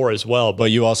Halo 4 as well.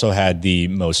 But you also had the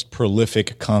most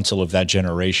prolific console of that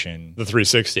generation. The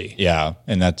 360. Yeah.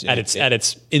 And that's at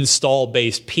its install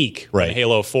base peak when right.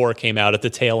 Halo 4 came out at the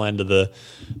tail end of the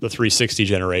 360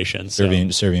 generation. So,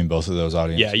 serving both of those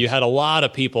audiences. Yeah, you had a lot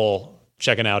of people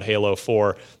checking out Halo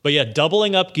 4. But yeah,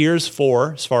 doubling up Gears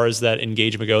 4 as far as that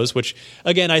engagement goes, which,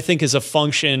 again, I think is a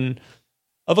function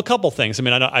of a couple things. I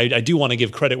mean, I do want to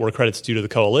give credit where credit's due to the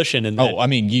Coalition.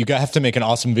 And you have to make an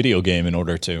awesome video game in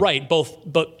order to. Right,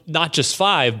 but not just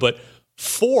 5, but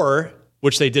 4,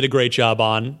 which they did a great job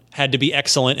on, had to be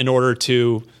excellent in order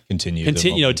to continue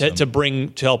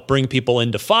to help bring people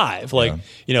into 5. Like,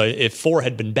 if 4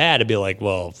 had been bad, it'd be like,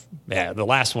 well, yeah, the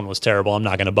last one was terrible. I'm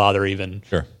not going to bother even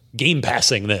game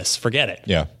passing this. Forget it.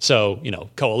 Yeah. So,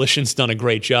 Coalition's done a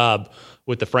great job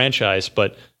with the franchise,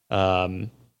 but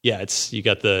you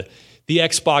got the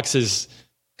Xbox is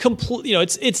complete.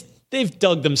 It's they've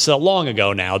dug themselves long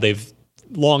ago now. They've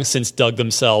long since dug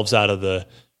themselves out of the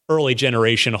early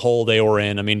generation hole they were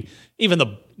in. I mean,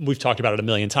 we've talked about it a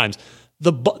million times.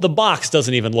 The box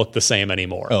doesn't even look the same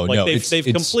anymore. Oh, like no, they've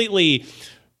completely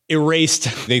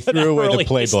erased. They threw away the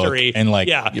playbook history.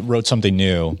 And wrote something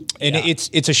new. And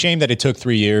it's a shame that it took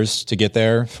 3 years to get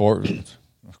there.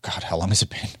 God, how long has it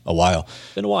been? A while.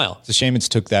 It's been a while. It's a shame it's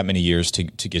took that many years to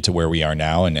get to where we are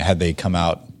now. And had they come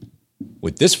out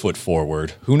with this foot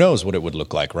forward, who knows what it would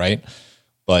look like, right?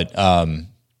 But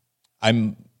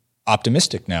I'm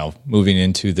optimistic now moving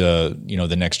into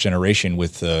the next generation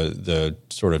with the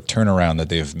sort of turnaround that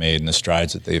they've made and the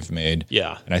strides that they've made.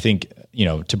 Yeah. And I think,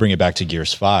 to bring it back to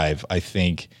Gears 5, I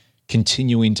think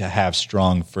continuing to have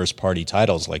strong first party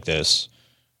titles like this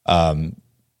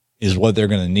is what they're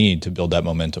going to need to build that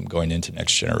momentum going into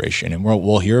next generation. And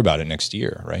we'll hear about it next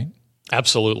year, right?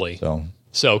 Absolutely.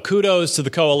 So kudos to the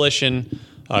Coalition.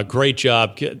 Great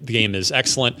job. The game is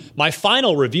excellent. My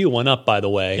final review went up, by the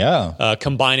way. Yeah.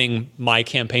 Combining my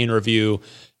campaign review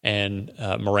and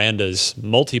Miranda's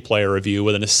multiplayer review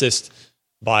with an assist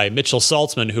by Mitchell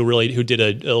Saltzman, who did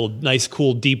a nice,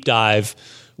 cool deep dive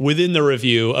within the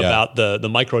review about the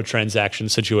microtransaction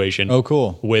situation. Oh,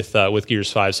 cool. With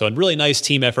Gears 5. So a really nice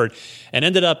team effort, and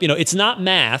ended up, it's not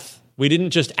math. We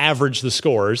didn't just average the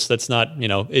scores. That's not,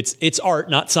 it's art,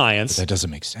 not science. That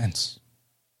doesn't make sense.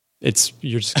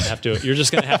 You're just gonna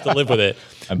have to live with it.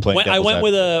 I went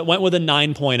with a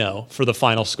 9.0 for the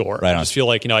final score. Right on. I just feel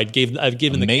like I've given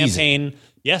Amazing. the campaign.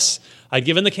 Yes, I'd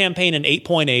given the campaign an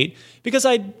 8.8 because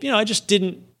I just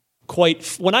didn't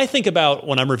quite. When I think about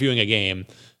when I'm reviewing a game,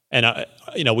 and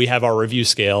we have our review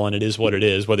scale, and it is what it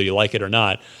is, whether you like it or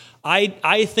not.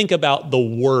 I think about the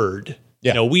word.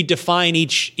 Yeah. We define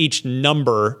each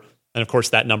number, and of course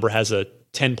that number has a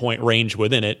 10-point range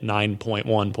within it, 9.1,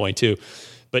 0.2.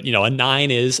 But, a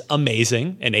 9 is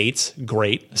amazing, an 8's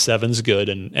great, a 7's good,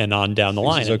 and on down the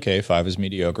line. 6 is okay, 5 is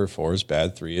mediocre, 4 is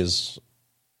bad, 3 is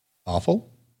awful.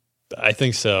 I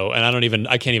think so. And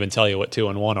I can't even tell you what 2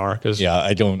 and 1 are because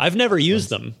I've never used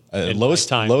them.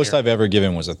 Lowest I've ever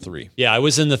given was a 3. Yeah, I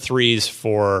was in the 3s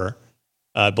for,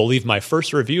 I believe, my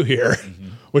first review here,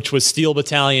 which was Steel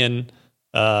Battalion,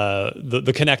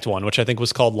 the Kinect one, which I think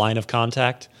was called Line of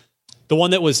Contact. The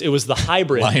one it was the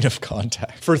hybrid Line of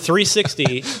Contact for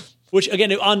 360, which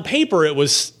again on paper it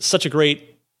was such a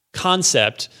great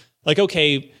concept. Like,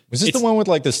 okay, was this the one with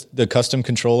like the custom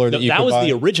controller that you could was buy?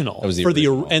 the original. That was the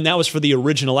original. And that was for the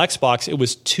original Xbox. It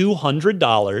was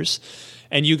 $200,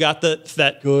 and you got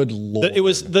that. Good Lord!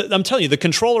 I'm telling you, the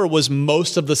controller was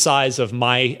most of the size of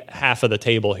my half of the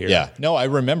table here. Yeah, no, I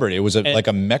remembered it was like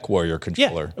a MechWarrior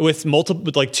controller. Yeah, with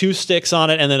like 2 sticks on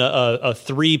it, and then a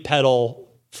 3-pedal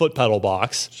foot pedal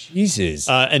box. Jesus.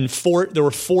 And there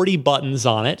were 40 buttons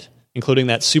on it, including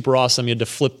that super awesome, you had to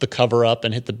flip the cover up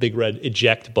and hit the big red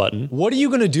eject button. What are you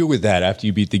going to do with that after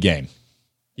you beat the game?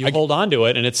 You hold on to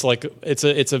it, and it's like it's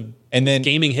a and then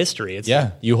gaming history.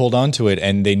 You hold on to it,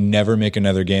 and they never make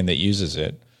another game that uses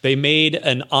it. They made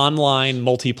an online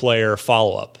multiplayer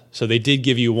follow-up, so they did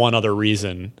give you one other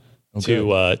reason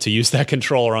to use that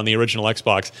controller on the original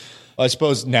Xbox. Well, I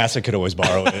suppose NASA could always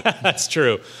borrow it. That's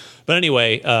true. But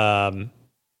anyway, I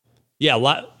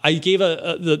gave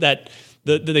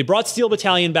they brought Steel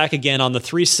Battalion back again on the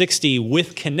 360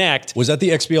 with Kinect. Was that the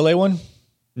XBLA one?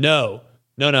 No.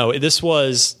 This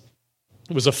was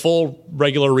a full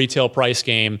regular retail price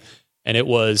game, and it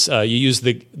was you use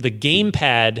the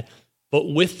gamepad, but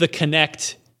with the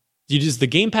Kinect, you use the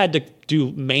gamepad to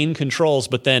do main controls,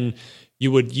 but then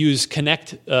you would use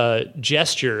Kinect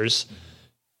gestures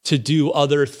to do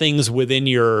other things within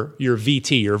your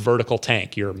VT, your vertical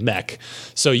tank, your mech.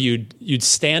 So you'd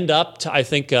stand up to, I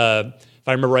think, if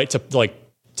I remember right,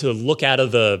 to look out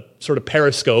of the sort of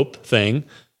periscope thing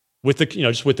with the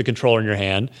just with the controller in your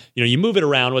hand. You move it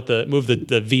around move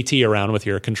the VT around with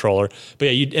your controller. But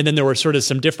and then there were sort of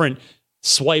some different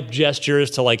swipe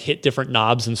gestures to like hit different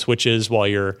knobs and switches while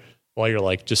you're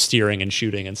like just steering and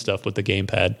shooting and stuff with the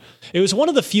gamepad. It was one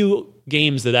of the few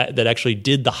games that actually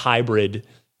did the hybrid.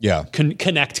 Yeah,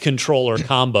 Kinect controller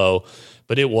combo,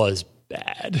 but it was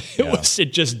bad.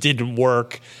 It just didn't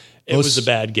work. It was a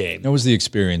bad game. That was the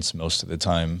experience most of the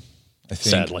time. I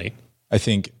think. Sadly, I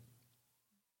think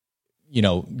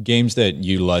games that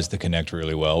utilize the Kinect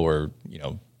really well were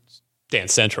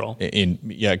Dance Central.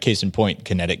 Case in point,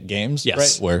 Kinetic games,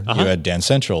 yes, right? Where you had Dance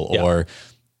Central or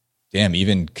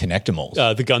even Kinectimals.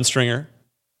 The Gunstringer.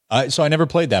 So I never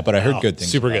played that, but I heard good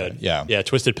things. Super about good. It. Yeah. Yeah.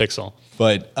 Twisted Pixel.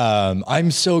 But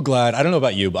I'm so glad. I don't know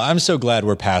about you, but I'm so glad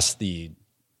we're past the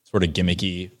sort of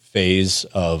gimmicky phase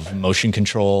of motion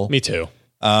control. Me too.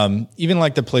 Even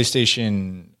like the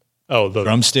PlayStation the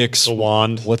drumsticks, the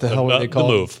wand. What the hell were they called?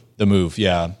 The Move. The Move,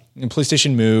 yeah. And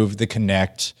PlayStation Move, the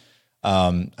Kinect. The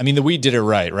Wii did it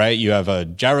right? You have a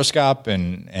gyroscope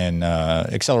and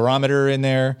accelerometer in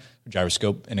there.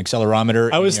 Gyroscope and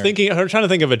accelerometer. I was trying to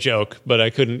think of a joke, but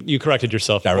I couldn't. You corrected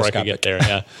yourself before I could get there.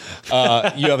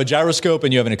 Yeah. You have a gyroscope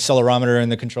and you have an accelerometer in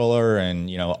the controller, and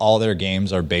all their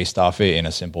games are based off it in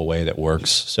a simple way that works.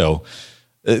 So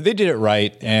they did it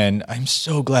right, and I'm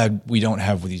so glad we don't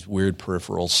have these weird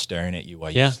peripherals staring at you while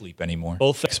you sleep anymore.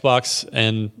 Both Xbox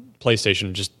and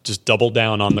PlayStation just doubled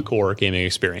down on the core gaming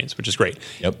experience, which is great.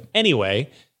 Yep.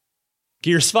 Anyway,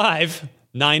 Gears 5.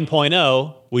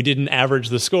 9.0. We didn't average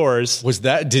the scores. Is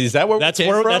that where that's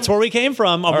where we came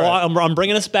from? I'm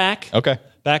bringing us back. Okay.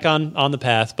 Back on the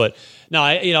path. But no,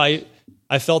 I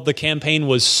I felt the campaign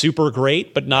was super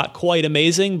great, but not quite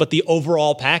amazing. But the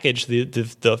overall package,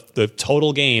 the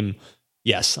total game,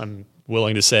 yes, I'm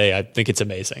willing to say I think it's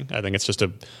amazing. I think it's just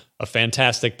a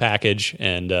fantastic package,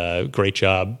 and great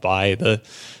job by the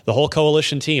whole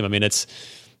Coalition team. I mean,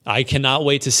 I cannot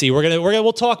wait to see.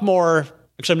 We'll talk more.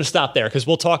 Actually, I'm going to stop there because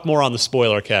we'll talk more on the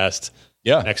spoiler cast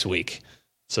next week.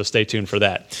 So stay tuned for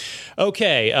that.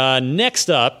 Okay, next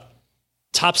up,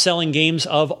 top selling games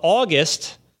of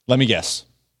August. Let me guess.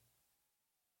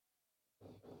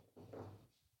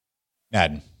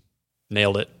 Madden.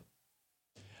 Nailed it.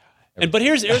 But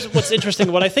here's what's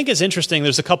interesting. What I think is interesting,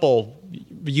 there's a couple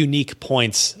unique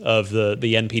points of the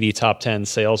NPD top 10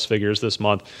 sales figures this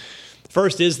month.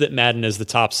 First is that Madden is the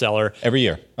top seller. Every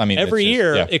year. I mean, every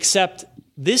year, except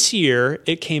this year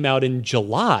it came out in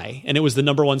July, and it was the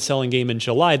number one selling game in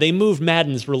July. They moved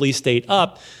Madden's release date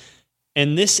up,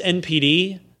 and this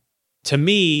NPD, to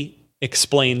me,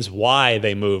 explains why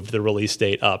they moved the release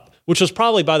date up, which was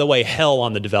probably, by the way, hell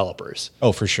on the developers.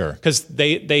 Oh, for sure. Because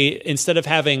they instead of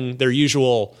having their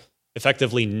usual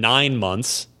effectively 9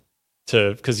 months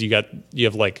because you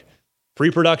have like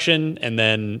pre-production and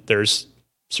then there's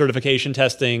certification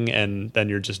testing and then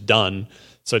you're just done.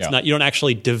 So it's not, you don't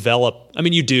actually develop. I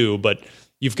mean, you do, but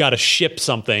you've got to ship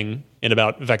something in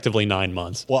about effectively 9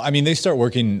 months. Well, I mean, they start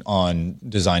working on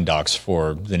design docs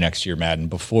for the next year Madden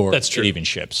before That's true. It even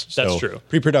ships. That's true.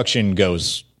 Pre-production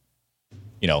goes,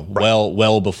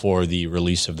 well before the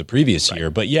release of the previous year.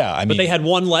 But yeah, I mean, but they had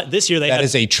this year. That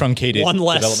is a truncated one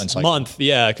less development cycle. month.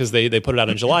 Yeah, because they put it out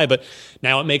in July. But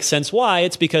now it makes sense why.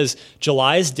 It's because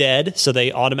July is dead, so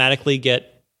they automatically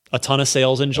get a ton of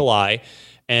sales in July.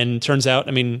 And turns out,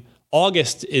 I mean,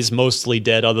 August is mostly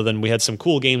dead, other than we had some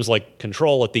cool games like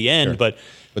Control at the end. Sure.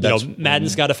 But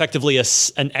Madden's got effectively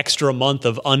an extra month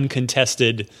of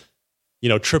uncontested,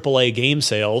 AAA game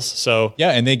sales. So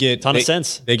yeah, and they get a ton of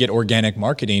sense. They get organic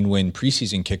marketing when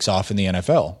preseason kicks off in the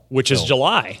NFL, which is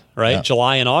July, right? Yeah.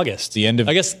 July and August. The end of,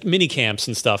 I guess, mini camps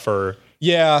and stuff are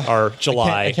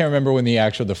July. I can't remember when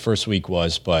the first week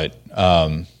was, but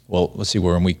well, let's see,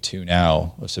 we're in week 2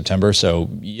 now of September. So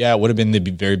yeah, it would have been the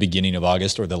very beginning of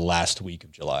August or the last week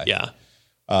of July. Yeah.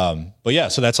 But yeah,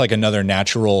 so that's like another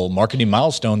natural marketing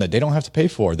milestone that they don't have to pay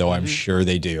for, though. I'm sure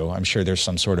they do. I'm sure there's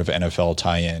some sort of NFL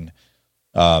tie-in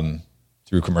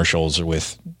through commercials or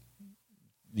with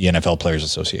the NFL Players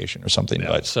Association or something. Yeah,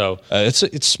 but so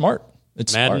it's smart.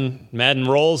 It's Madden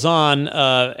rolls on,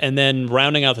 and then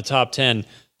rounding out the top 10.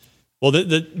 Well,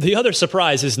 the other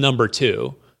surprise is number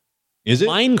 2. Is it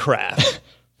Minecraft? I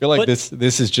feel like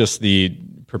this is just the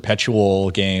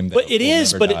perpetual game. But it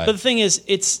is. But the thing is,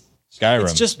 it's Skyrim.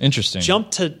 It's just interesting.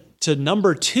 Jumped to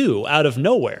number 2 out of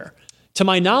nowhere. To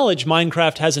my knowledge,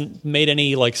 Minecraft hasn't made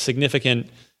any like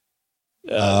significant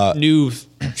new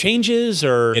changes,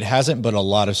 or it hasn't. But a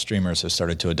lot of streamers have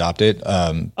started to adopt it.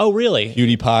 Oh, really?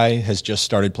 PewDiePie has just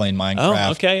started playing Minecraft.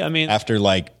 Oh, okay. I mean, after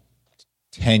like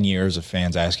 10 years of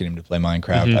fans asking him to play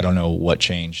Minecraft, I don't know what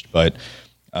changed, but.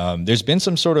 There's been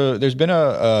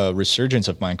a resurgence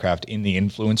of Minecraft in the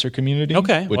influencer community,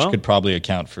 which could probably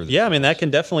account for I mean, that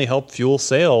can definitely help fuel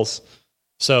sales.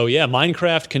 So yeah,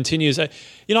 Minecraft continues. I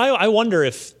wonder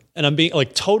if, and I'm being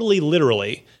like totally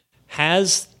literally,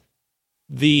 has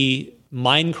the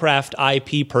Minecraft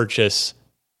IP purchase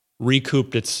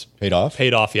recouped paid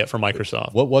off yet for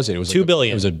Microsoft? What was it? It was $2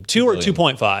 billion. It was a 2 or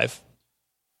 2.5.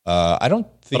 I don't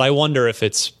think. But I wonder if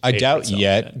it's. I doubt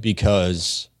yet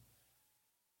because.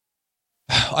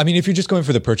 I mean, if you're just going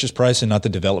for the purchase price and not the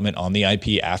development on the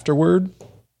IP afterward,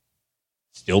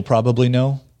 still probably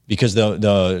no, because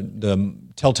the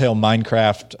Telltale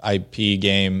Minecraft IP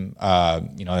game,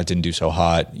 that didn't do so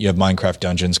hot. You have Minecraft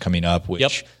Dungeons coming up,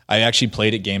 which I actually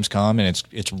played at Gamescom, and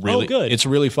it's really good. It's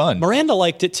really fun. Miranda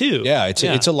liked it too. Yeah,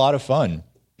 it's a lot of fun.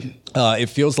 It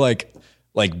feels like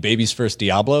baby's first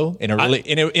Diablo in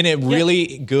a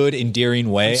really good,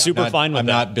 endearing way. I'm super fine with I'm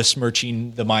not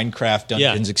besmirching the Minecraft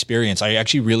Dungeons experience. I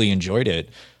actually really enjoyed it.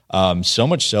 So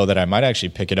much so that I might actually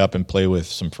pick it up and play with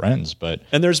some friends.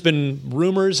 And there's been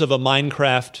rumors of a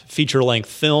Minecraft feature-length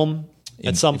film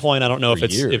at some point. I don't know if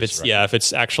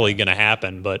it's actually going to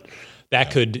happen, but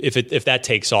that could, if that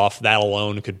takes off, that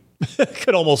alone could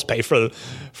could almost pay for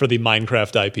the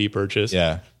Minecraft IP purchase.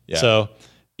 Yeah. So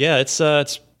yeah,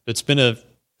 it's been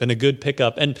a good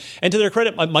pickup, and to their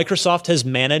credit, Microsoft has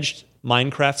managed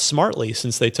Minecraft smartly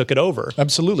since they took it over.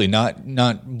 Absolutely,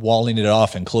 not walling it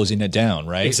off and closing it down,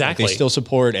 right? Exactly. They still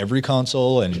support every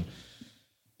console, and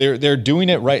they're doing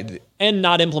it right, and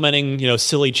not implementing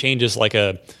silly changes like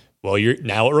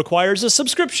now it requires a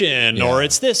subscription, or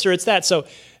it's this or it's that. So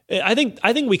I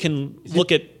think we can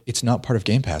look at. It's not part of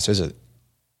Game Pass, is it?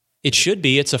 It should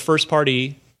be. It's a first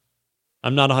party.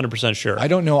 I'm not 100% sure. I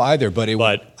don't know either, but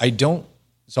I don't.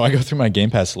 So I go through my Game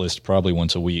Pass list probably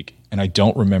once a week, and I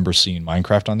don't remember seeing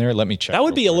Minecraft on there. Let me check. That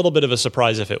would be a little bit of a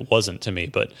surprise if it wasn't to me,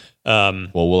 but well,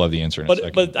 we'll have the answer in a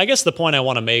second. But I guess the point I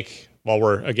want to make while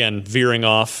we're again veering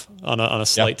off on a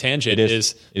slight tangent it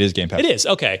is Game Pass. It is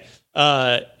okay.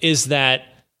 Is that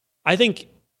I think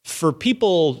for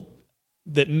people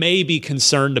that may be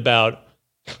concerned about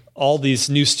all these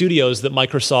new studios that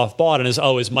Microsoft bought and is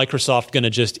Microsoft going to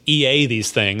just EA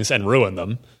these things and ruin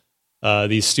them,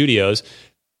 these studios?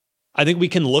 I think we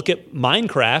can look at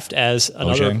Minecraft as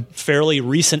another fairly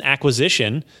recent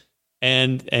acquisition,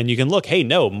 and you can look, hey,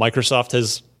 no, Microsoft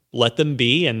has let them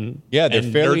be, and they're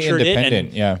fairly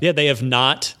independent. They have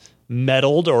not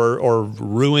meddled or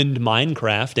ruined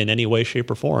Minecraft in any way, shape,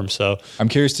 or form. So I'm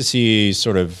curious to see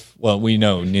sort of, well, we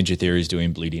know Ninja Theory is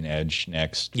doing Bleeding Edge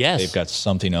next. Yes. They've got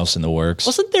something else in the works.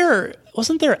 Wasn't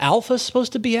there alpha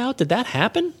supposed to be out? Did that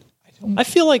happen? I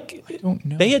feel like I don't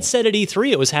know. They had said at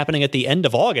E3 it was happening at the end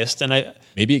of August, and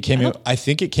maybe it came in. I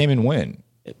think it came in when.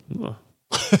 We'll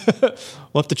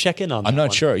have to check in on that. I'm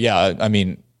not sure. Yeah, I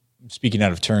mean, speaking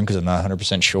out of turn because I'm not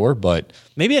 100% sure, but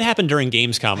maybe it happened during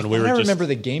Gamescom, and I remember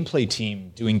the gameplay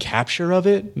team doing capture of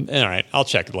it. All right, I'll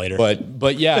check it later.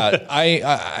 But yeah,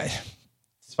 I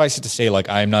suffice it to say, like,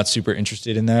 I'm not super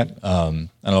interested in that. I don't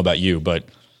know about you, but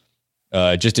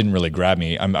it just didn't really grab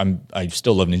me. I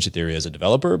still love Ninja Theory as a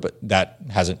developer, but that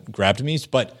hasn't grabbed me.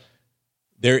 But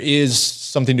there is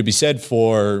something to be said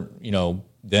for,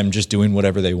 them just doing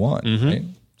whatever they want. Mm-hmm. Right?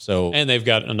 So, and they've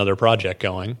got another project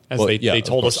going, as they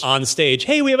told us on stage.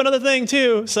 Hey, we have another thing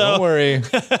too. So don't worry,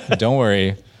 don't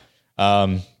worry.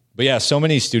 But yeah, so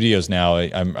many studios now.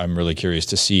 I'm really curious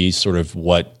to see sort of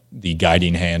what the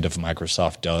guiding hand of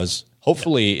Microsoft does.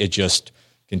 Hopefully, it just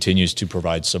continues to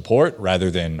provide support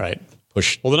rather than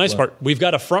push. Well, the nice part, we've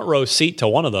got a front row seat to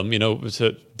one of them. It's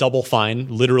a Double Fine,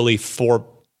 literally 3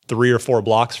 or 4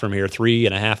 blocks from here,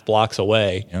 3.5 blocks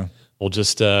away. Yeah. We'll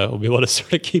just we'll be able to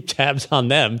sort of keep tabs on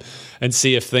them and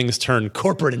see if things turn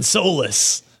corporate and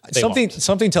soulless.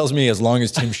 Something tells me as long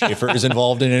as Tim Schafer is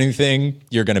involved in anything,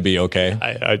 you're going to be okay.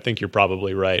 I think you're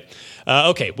probably right.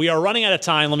 Okay, we are running out of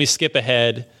time. Let me skip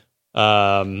ahead.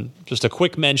 Just a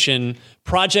quick mention: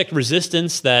 Project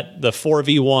Resistance, that the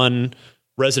 4v1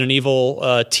 Resident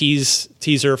Evil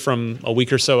teaser from a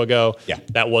week or so ago. Yeah,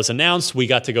 that was announced. We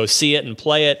got to go see it and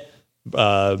play it.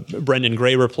 Brendan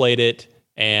Graber played it,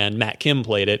 and Matt Kim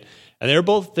played it, and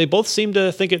they both seemed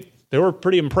to think it. They were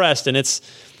pretty impressed, and it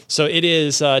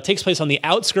takes place on the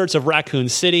outskirts of Raccoon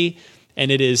City, and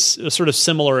it is sort of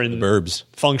similar in burbs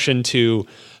function to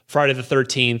Friday the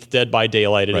 13th, Dead by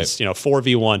Daylight. It is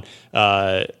 4v1.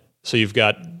 So you've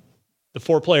got the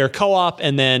 4-player co-op,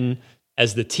 and then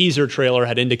as the teaser trailer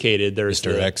had indicated, there's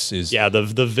Mr. X is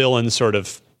the villain sort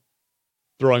of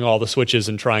throwing all the switches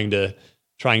and trying to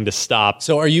stop.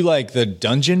 So are you like the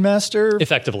dungeon master?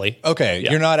 Effectively. Okay.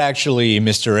 Yeah. You're not actually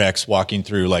Mr. X walking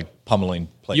through like pummeling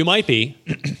places. You might be.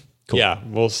 Cool. Yeah,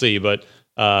 we'll see. But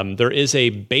there is a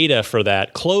beta for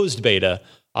that, closed beta,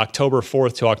 October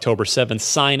 4th to October 7th.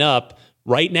 Sign up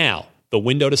right now. The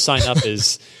window to sign up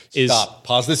is Stop.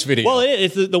 Pause this video. Well,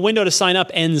 the window to sign up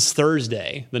ends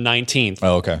Thursday, the 19th.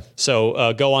 Oh, okay.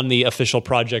 So go on the official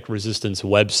Project Resistance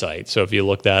website. So if you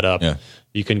look that up,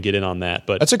 you can get in on that.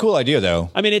 But that's a cool idea, though.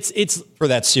 I mean, it's for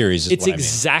that series. It's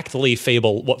exactly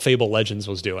what Fable Legends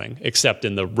was doing, except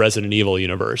in the Resident Evil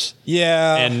universe.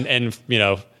 Yeah, and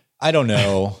I don't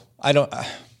know.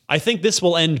 I think this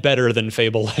will end better than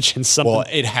Fable Legends. Well,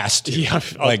 it has to. Yeah,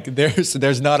 like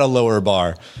there's not a lower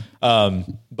bar.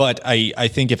 But I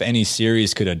think if any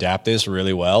series could adapt this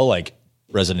really well, like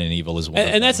Resident Evil is one.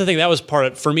 And that's the thing. That was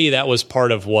that was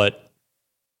part of what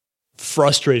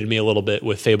frustrated me a little bit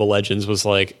with Fable Legends was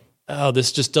like, oh,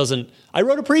 this just doesn't. I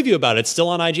wrote a preview about it. It's still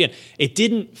on IGN. It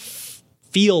didn't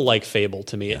feel like Fable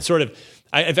to me. Yeah. It sort of.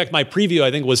 In fact, my preview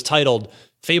I think was titled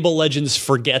 "Fable Legends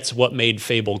Forgets What Made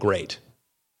Fable Great."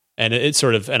 And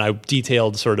and I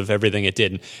detailed sort of everything it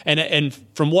did. And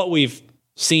from what we've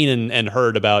seen and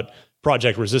heard about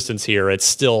Project Resistance here, it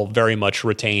still very much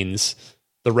retains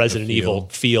the Resident Evil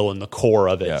feel and the core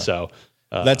of it. Yeah. So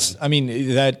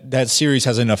that series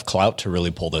has enough clout to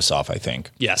really pull this off, I think.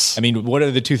 Yes. I mean, what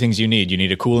are the two things you need? You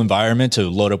need a cool environment to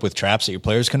load up with traps that your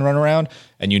players can run around,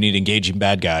 and you need engaging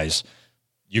bad guys.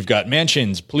 You've got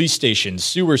mansions, police stations,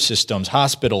 sewer systems,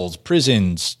 hospitals,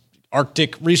 prisons,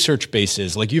 Arctic research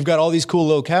bases. Like, you've got all these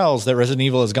cool locales that Resident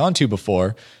Evil has gone to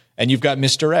before, and you've got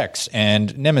Mr. X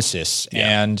and Nemesis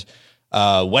and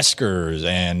Weskers,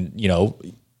 and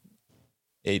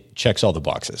it checks all the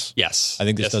boxes. Yes. I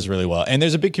think this does really well. And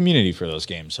there's a big community for those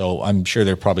games. So I'm sure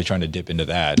they're probably trying to dip into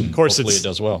that. Of course, hopefully it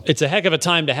does well. It's a heck of a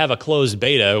time to have a closed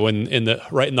beta when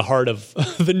right in the heart of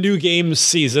the new games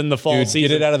season, the fall season.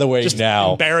 Get it out of the way just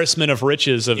now. Embarrassment of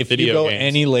riches of video If you go games.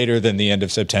 any later than the end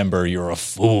of September, you're a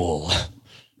fool.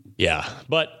 Yeah,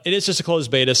 but it is just a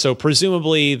closed beta, so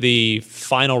presumably the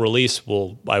final release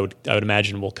I would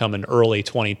imagine will come in early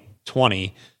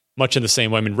 2020, much in the same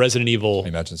way. I mean, Resident Evil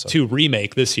 2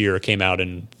 Remake this year came out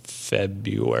in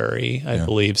February, I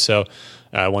believe. So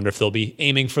I wonder if they'll be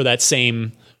aiming for that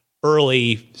same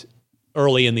early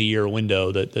in the year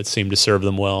window that seemed to serve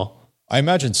them well. I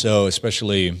imagine so,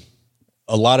 especially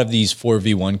a lot of these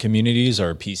 4v1 communities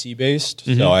are PC based.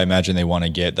 Mm-hmm. So I imagine they want to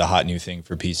get the hot new thing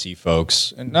for PC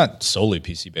folks, and not solely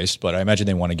PC based, but I imagine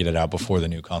they want to get it out before the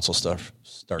new console stuff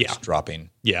starts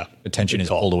dropping. Yeah. Attention is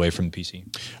pulled away from the PC.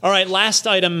 All right, last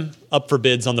item up for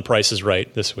bids on The Price is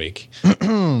Right this week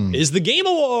is the Game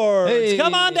Awards. Hey.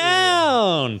 Come on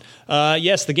down.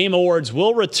 Yes, the Game Awards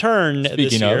will return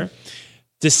this year.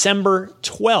 December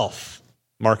 12th.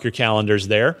 Mark your calendars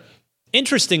there.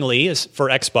 Interestingly, as for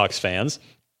Xbox fans,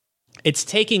 it's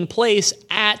taking place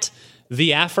at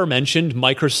the aforementioned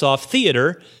Microsoft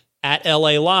Theater at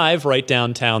LA Live, right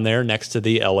downtown there next to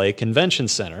the LA Convention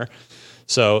Center.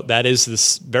 So that is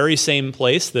this very same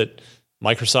place that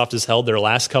Microsoft has held their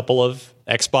last couple of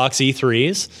Xbox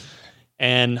E3s.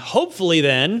 And hopefully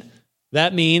then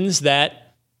that means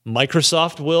that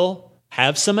Microsoft will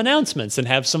have some announcements and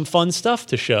have some fun stuff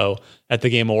to show at the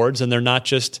Game Awards, and they're not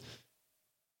just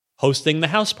hosting the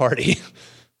house party.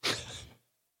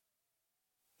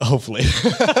 Hopefully.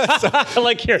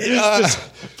 Like here. Did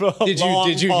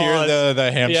you hear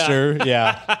the hamster?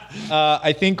 Yeah.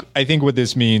 I think what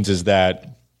this means is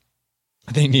that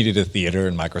they needed a theater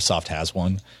and Microsoft has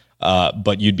one.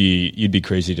 But you'd be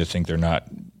crazy to think they're not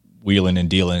wheeling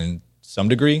and dealing in some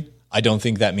degree. I don't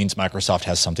think that means Microsoft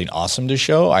has something awesome to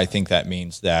show. I think that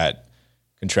means that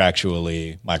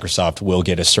contractually, Microsoft will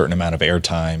get a certain amount of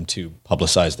airtime to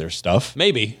publicize their stuff.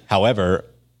 Maybe. However,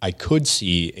 I could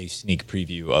see a sneak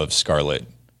preview of Scarlet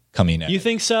coming out. You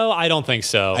think so? I don't think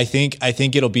so. I think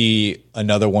it'll be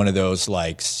another one of those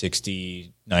like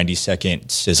 60, 90 second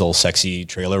sizzle sexy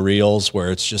trailer reels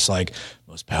where it's just like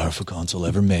most powerful console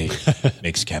ever made,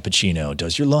 makes cappuccino,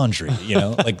 does your laundry,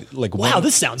 like wow,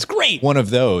 this sounds great. One of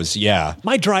those, yeah.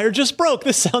 My dryer just broke.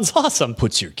 This sounds awesome.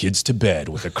 Puts your kids to bed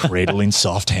with a cradling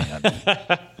soft hand.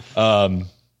 I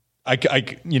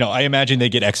imagine they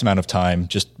get X amount of time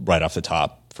just right off the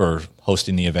top for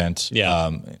hosting the event.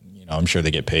 Yeah. I'm sure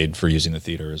they get paid for using the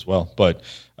theater as well. But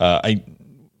I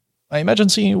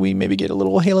imagine we maybe get a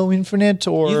little Halo Infinite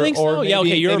or you think so? Or maybe, yeah,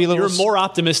 okay. You're more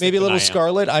optimistic. Maybe a little than I am.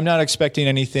 Scarlet. I'm not expecting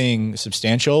anything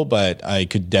substantial, but I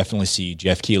could definitely see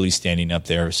Jeff Keighley standing up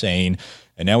there saying,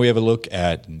 and now we have a look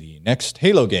at the next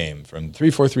Halo game from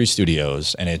 343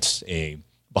 Studios, and it's a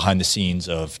behind the scenes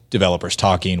of developers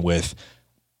talking with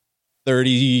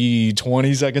 20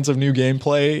 seconds of new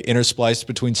gameplay interspliced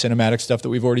between cinematic stuff that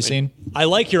we've already seen. I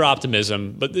like your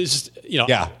optimism, but this,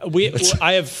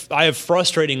 I have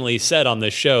frustratingly said on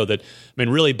this show that,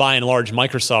 really by and large,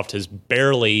 Microsoft has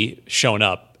barely shown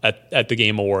up at the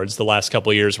Game Awards the last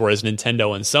couple of years, whereas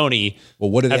Nintendo and Sony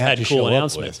what do they have had cool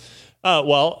announcements.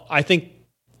 Well, I think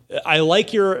I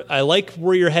like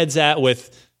where your head's at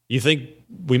with, you think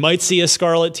we might see a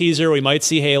Scarlet teaser, we might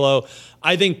see Halo.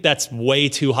 I think that's way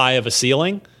too high of a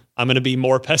ceiling. I'm going to be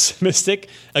more pessimistic.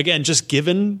 Again, just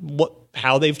given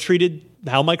how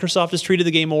Microsoft has treated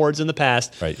the Game Awards in the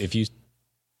past. Right. I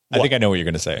think I know what you're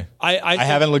going to say. I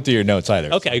haven't looked at your notes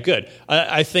either. Okay, good.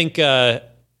 I think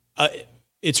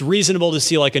it's reasonable to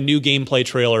see like a new gameplay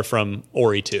trailer from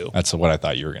Ori 2. That's what I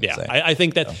thought you were going to say. I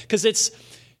think that because it's,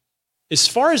 as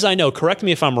far as I know, correct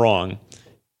me if I'm wrong,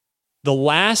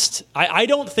 I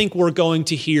don't think we're going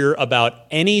to hear about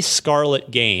any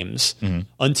Scarlet games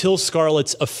until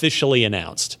Scarlet's officially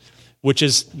announced, which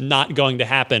is not going to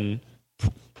happen,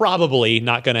 probably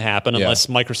not going to happen unless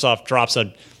Microsoft drops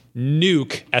a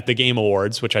nuke at the Game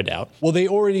Awards, which I doubt. Well, they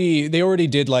already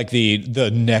did like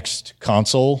the next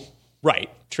console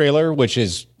trailer, which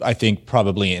is, I think,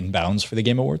 probably in bounds for the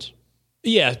Game Awards.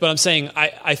 Yeah, but I'm saying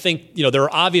I think there are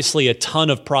obviously a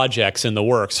ton of projects in the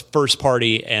works, first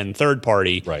party and third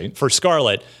party for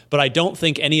Scarlet, but I don't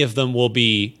think any of them will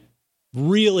be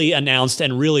really announced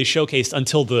and really showcased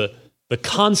until the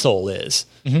console is,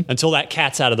 until that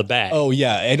cat's out of the bag. Oh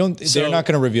yeah, they're not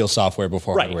going to reveal software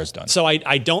before hardware is done. So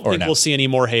I don't think we'll see any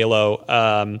more Halo.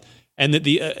 And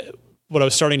what I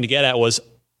was starting to get at was,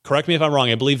 correct me if I'm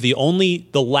wrong, I believe the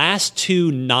last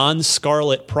two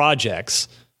non-Scarlet projects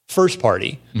first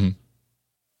party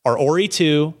are Ori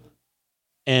 2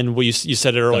 and you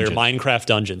said it earlier, Dungeons. Minecraft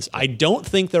Dungeons. I don't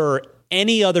think there are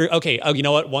any other. Okay, you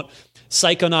know what?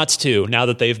 Psychonauts 2. Now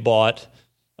that they've bought.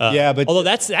 Yeah, but although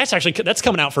that's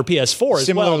coming out for PS4 as well.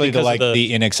 similarly to because like of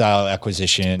the In Exile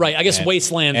acquisition, right? I guess and-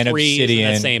 Wasteland and 3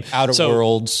 Obsidian, is in that same Outer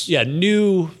Worlds, Yeah,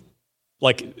 new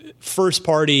like first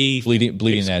party.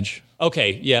 Bleeding Edge.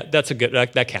 Okay, yeah, that's a good.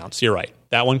 That counts. You're right.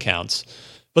 That one counts.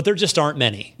 But there just aren't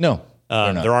many. No,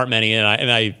 they're not. There aren't many,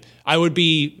 and I would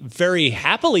be very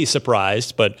happily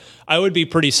surprised, but I would be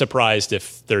pretty surprised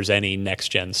if there's any next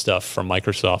gen stuff from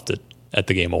Microsoft at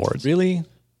the Game Awards. Really?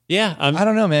 Yeah, I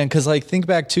don't know, man. Because like, think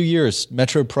back 2 years,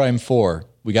 Metroid Prime 4,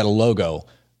 we got a logo,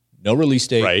 no release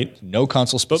date, Right. no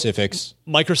console specifics.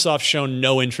 Microsoft's shown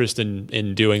no interest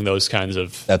in doing those kinds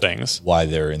of That's things. why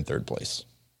they're in third place.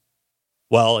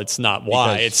 Well, it's not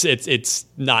why. Because- It's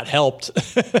not helped,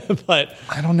 but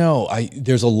I don't know.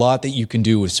 There's a lot that you can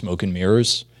do with smoke and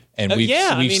mirrors, and we've yeah,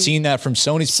 I mean, seen that from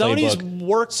Sony's playbook.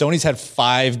 worked. Sony's had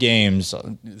 5 games,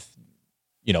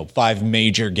 5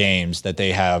 major games that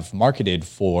they have marketed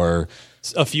for.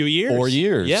 A few years, 4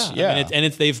 years, yeah. yeah. I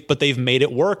mean, they've made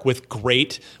it work with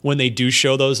great when they do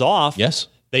show those off. Yes,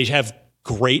 they have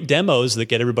great demos that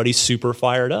get everybody super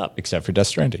fired up. except for Death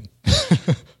Stranding.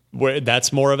 Where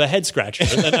that's more of a head scratcher.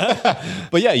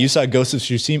 But yeah, you saw Ghost of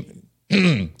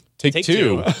Tsushima. Take two.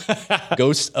 Two.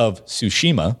 Ghost of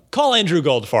Tsushima. Call Andrew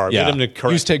Goldfarb. Get him to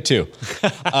correct. Use Take Two.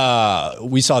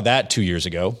 We saw that 2 years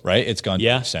ago, right? It's gone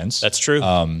since. That's true.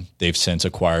 They've since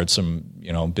acquired some,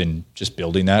 been just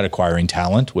building that, acquiring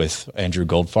talent with Andrew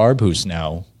Goldfarb, who's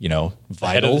now, vital,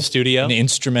 head of the studio. and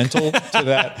instrumental to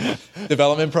that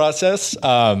development process.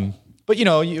 But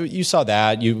you saw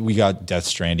that. We got Death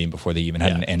Stranding before they even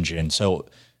had an engine. So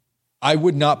I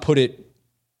would not put it.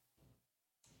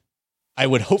 I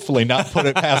would hopefully not put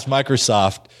it past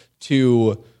Microsoft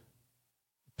to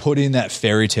put in that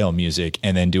fairy tale music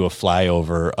and then do a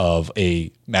flyover of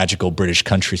a magical British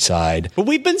countryside. But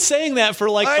we've been saying that for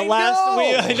like the I last.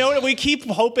 know. I know we keep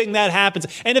hoping that happens,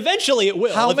 and eventually it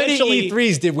will. How eventually, many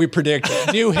E3s did we predict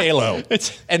new Halo?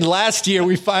 And last year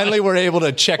we finally were able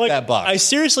to check that box. I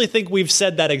seriously think we've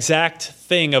said that exact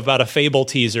thing about a Fable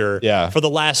teaser for the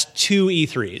last 2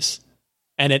 E3s.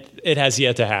 And it has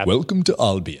yet to happen. Welcome to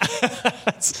Albion.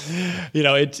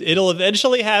 It'll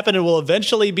eventually happen and will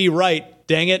eventually be right.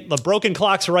 Dang it. The broken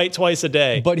clock's right twice a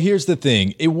day. But here's the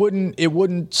thing. It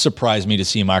wouldn't surprise me to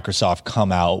see Microsoft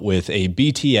come out with a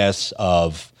BTS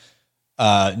of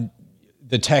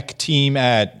the tech team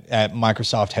at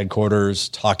Microsoft headquarters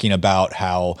talking about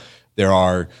how there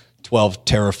are 12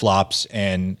 teraflops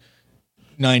and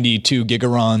 92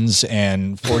 gigarons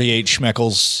and 48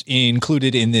 schmeckles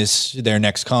included in their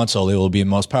next console. It will be the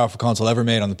most powerful console ever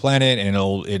made on the planet, and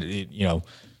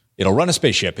it'll run a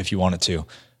spaceship if you want it to.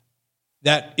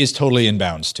 That is totally in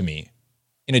bounds to me.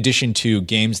 In addition to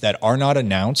games that are not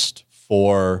announced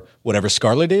for whatever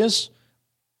Scarlet is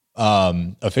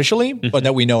officially, but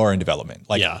that we know are in development.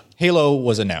 Like Halo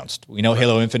was announced. We know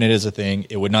Halo Infinite is a thing.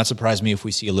 It would not surprise me if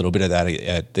we see a little bit of that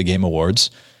at the Game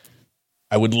Awards.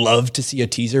 I would love to see a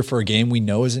teaser for a game we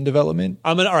know is in development.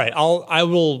 All right. I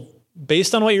will,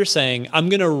 based on what you're saying, I'm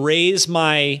going to raise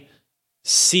my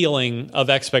ceiling of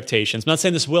expectations. I'm not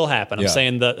saying this will happen. I'm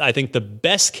saying that I think the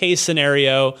best case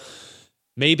scenario,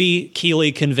 maybe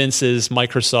Keighley convinces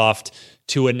Microsoft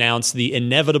to announce the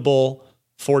inevitable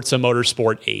Forza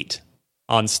Motorsport 8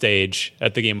 on stage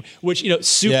at the game, which,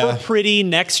 super pretty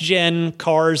next gen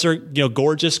cars are,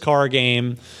 gorgeous car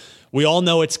game. We all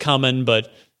know it's coming, but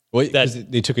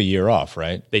they took a year off,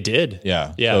 right? They did.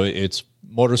 Yeah. Yeah. So it's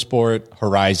Motorsport,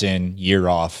 Horizon, year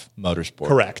off, Motorsport.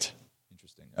 Correct.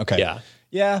 Interesting. Okay. Yeah.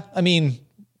 Yeah. I mean,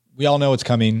 we all know it's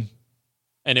coming.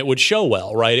 And it would show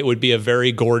well, right? It would be a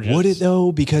very gorgeous. Would it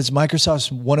though? Because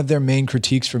Microsoft's one of their main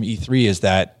critiques from E3 is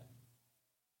that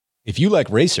if you like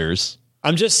racers,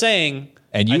 I'm just saying,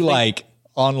 and you like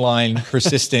online,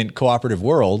 persistent, cooperative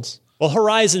worlds. Well,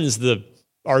 Horizon's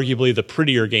arguably the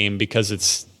prettier game because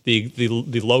it's the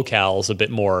locale's a bit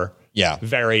more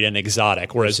varied and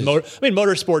exotic. Whereas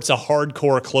Motorsport's a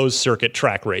hardcore closed circuit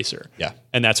track racer. Yeah.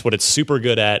 And that's what it's super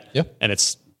good at. Yeah. And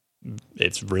it's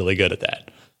really good at that.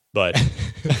 But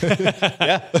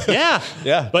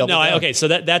yeah. But no, so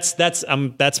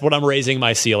that's what I'm raising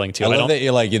my ceiling to. I love that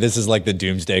you're like, this is like the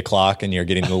doomsday clock and you're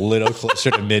getting a little closer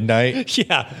to midnight.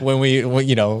 Yeah. When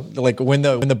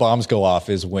the bombs go off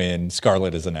is when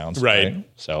Scarlet is announced. Right.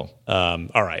 So,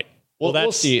 all right. Well,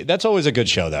 we'll see. That's always a good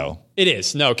show, though. It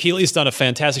is. No, Keighley's done a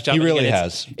fantastic job. He really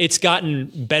has. It's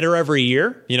gotten better every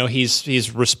year.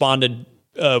 He's responded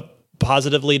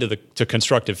positively to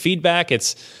constructive feedback.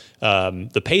 It's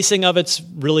the pacing of it's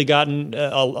really gotten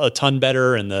a ton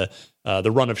better, and the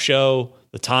run of show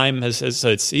the time has so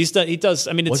it's he does.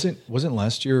 I mean, it's, wasn't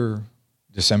last year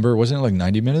December? Wasn't it like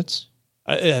 90 minutes?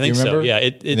 I think so. Yeah.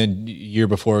 And then year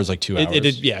before it was like 2 hours.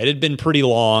 It had been pretty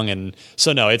long, and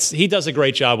so no, he does a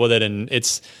great job with it, and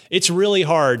it's really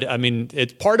hard. I mean,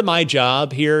 part of my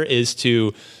job here is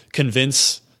to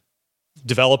convince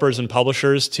developers and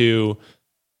publishers to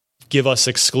give us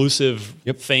exclusive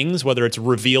things, whether it's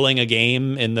revealing a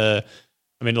game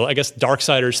I guess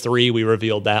Darksiders 3, we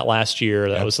revealed that last year.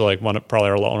 That was like one of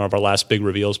our last big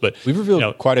reveals. But we've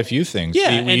revealed quite a few things.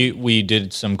 Yeah, we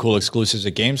did some cool exclusives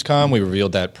at Gamescom. We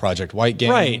revealed that Project White game,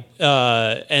 right?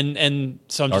 And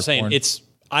so I'm just saying,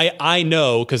 I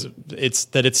know because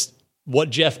it's what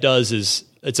Jeff does is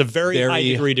it's a very high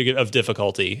degree of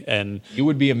difficulty, and you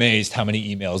would be amazed how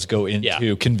many emails go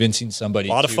into convincing somebody.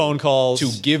 A lot of phone calls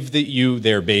to give you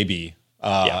their baby,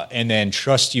 and then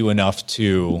trust you enough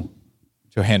to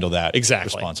handle that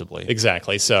responsibly.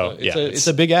 Exactly. So it's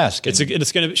a big ask.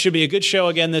 Should be a good show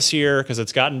again this year because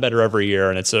it's gotten better every year,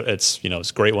 and it's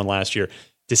a great one last year.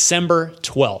 December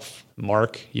 12th.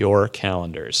 Mark your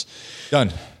calendars.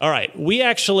 Done. All right, we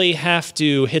actually have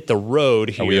to hit the road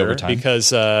here. Are we over time?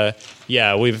 Because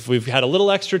we've had a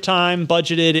little extra time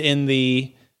budgeted in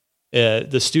the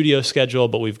studio schedule,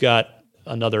 but we've got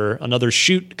another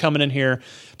shoot coming in here.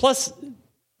 Plus,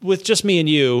 with just me and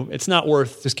you, it's not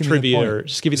worth just give trivia. Me the point. Or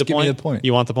just give you the point. Me the point.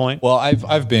 You want the point? Well,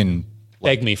 I've been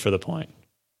beg me for the point.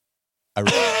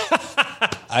 I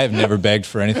have never begged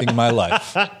for anything in my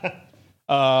life.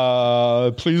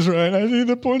 Please, Ryan, I need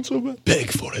the point so bad.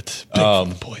 Beg for it. Beg for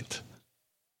the point.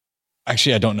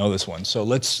 Actually, I don't know this one, so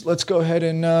let's go ahead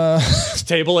and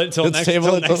table it till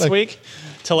next week.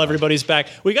 Till everybody's back.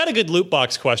 We got a good loot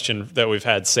box question that we've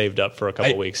had saved up for a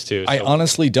couple weeks too. I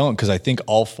honestly don't, because I think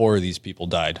all 4 of these people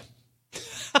died.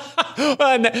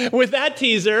 And with that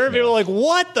teaser, people are like,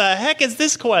 "What the heck is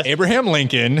this question?" Abraham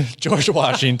Lincoln, George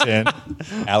Washington,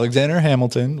 Alexander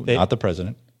Hamilton, not the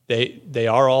president. They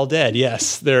are all dead.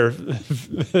 Yes,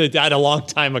 they died a long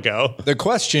time ago. The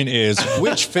question is,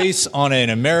 which face on an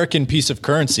American piece of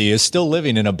currency is still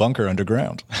living in a bunker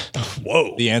underground?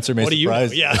 Whoa! The answer may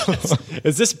surprise you. Yeah,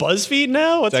 is this BuzzFeed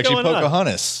now? What's going on?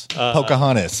 Pocahontas.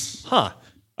 Pocahontas. Huh.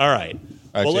 All right.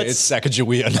 Actually, well, it's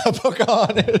Sacagawea, not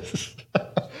Pocahontas.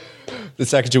 The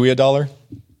Sacagawea dollar.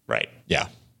 Right. Yeah.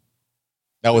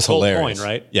 That was hilarious. Coin,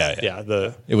 right?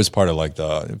 Yeah. It was part of like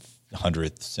the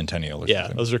 100th centennial or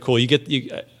something. Those are cool. You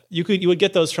would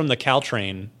get those from the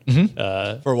Caltrain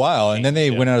for a while, and then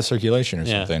they went out of circulation or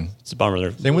something. It's a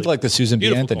bummer. Same with like the Susan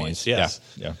B. Anthony's. Coins, yes.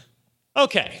 Yeah.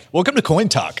 Okay. Welcome to Coin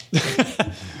Talk.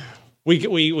 We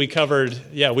covered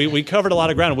we covered a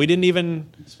lot of ground. We didn't even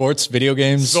sports, video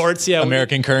games,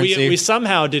 American currency. We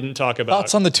somehow didn't talk about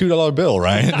thoughts on the $2 bill,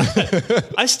 Ryan.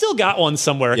 I still got one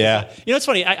somewhere. Yeah. It's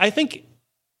funny. I think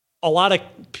a lot of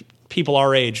people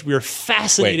our age, we were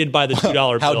fascinated by the $2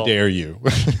 bill. How dare you?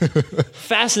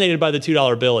 Fascinated by the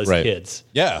 $2 bill as kids.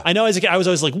 Yeah. I know as a kid, I was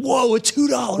always like, whoa, a $2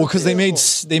 bill. Well, because they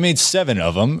made 7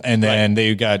 of them, and then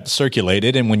they got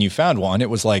circulated, and when you found one, it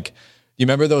was like, you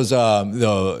remember those,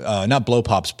 not Blow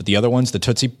Pops, but the other ones, the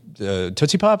Tootsie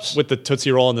Pops? With the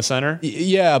Tootsie Roll in the center?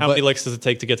 Yeah. How many licks does it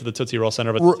take to get to the Tootsie Roll center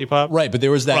of a Tootsie Pop? Right, but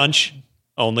there was that. Crunch,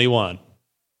 only one.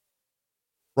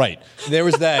 Right. There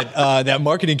was that that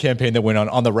marketing campaign that went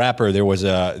on the wrapper. There was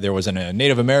a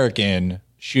Native American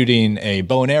shooting a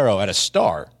bow and arrow at a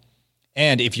star,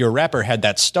 and if your wrapper had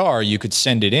that star, you could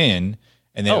send it in,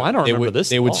 and I don't remember this.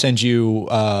 They would send you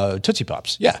Tootsie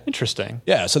Pops. Yeah, interesting.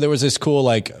 Yeah, so there was this cool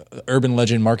like urban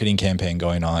legend marketing campaign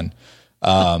going on,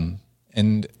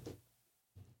 and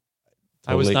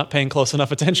I was not paying close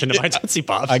enough attention to my Tootsie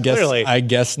Pops. I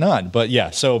guess not. But yeah,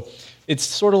 so it's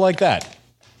sort of like that.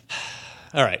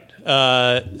 All right.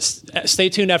 Stay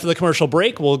tuned after the commercial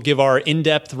break. We'll give our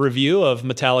in-depth review of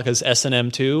Metallica's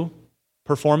S&M 2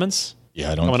 performance.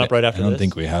 Yeah, coming up right after this. I don't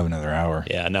think we have another hour.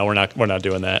 Yeah, no, we're not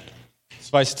doing that.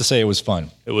 Suffice to say, it was fun.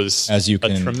 It was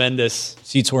tremendous.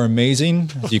 Seats were amazing,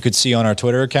 as you could see on our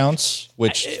Twitter accounts.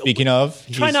 Which, speaking of,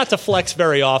 try not to flex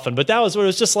very often, but that was where it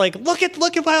was just like, look at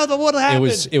what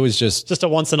happened. It was just a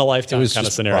once in a lifetime kind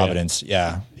of scenario. Providence,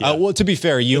 yeah. Well, to be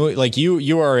fair, you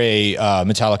are a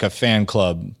Metallica fan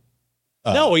club.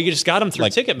 No, you just got them through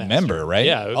Ticketmaster. Member, right?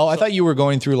 Yeah. Oh, I thought you were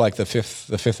going through like the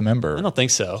fifth member. I don't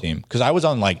think so. Team, because I was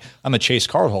on I'm a Chase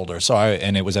card holder,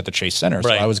 and it was at the Chase Center,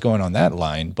 so I was going on that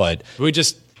line. But we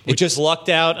just lucked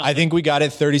out. I think we got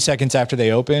it 30 seconds after they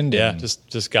opened. Yeah,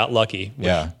 just got lucky. Which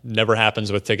never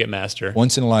happens with Ticketmaster.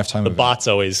 Once in a lifetime. The bots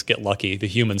always get lucky. The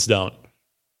humans don't.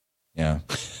 Yeah.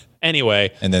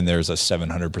 Anyway, and then there's a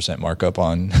 700% markup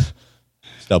on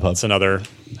StubHub. It's another.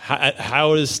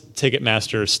 How is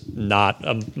Ticketmaster not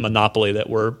a monopoly that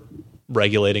we're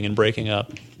regulating and breaking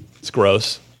up. It's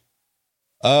gross.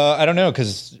 I don't know,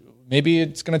 because maybe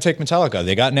it's going to take Metallica.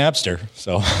 They got Napster,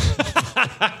 so.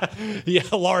 Yeah,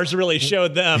 Lars really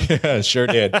showed them. Yeah, sure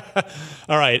did.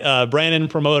 All right, Brandon,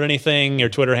 promote anything, your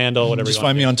Twitter handle, whatever Just you want.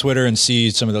 find me on Twitter and see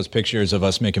some of those pictures of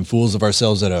us making fools of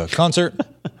ourselves at a concert.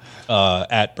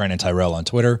 At Brandon Tyrell on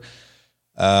Twitter.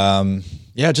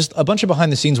 Yeah, just a bunch of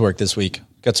behind the scenes work this week.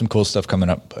 Got some cool stuff coming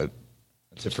up, but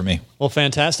that's it for me. Well,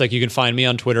 fantastic. You can find me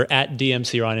on Twitter at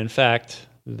DMC Ryan. In fact,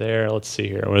 there, let's see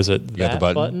here. What is it? You got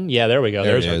the button? Yeah, there we go.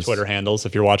 There There's it our is. Twitter handles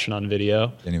if you're watching on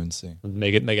video. Didn't even see.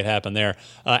 Make it happen there.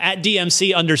 At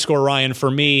DMC_Ryan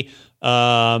for me.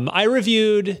 I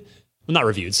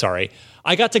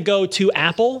got to go to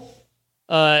Apple.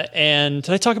 And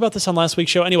did I talk about this on last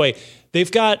week's show? Anyway,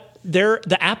 they've got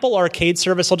the Apple Arcade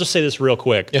service. I'll just say this real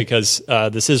quick because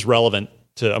this is relevant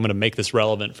I'm going to make this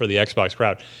relevant for the Xbox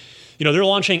crowd. You know, they're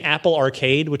launching Apple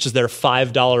Arcade, which is their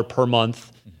 $5 per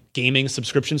month gaming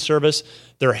subscription service.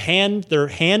 They're hand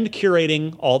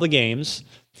curating all the games.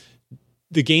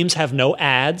 The games have no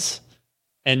ads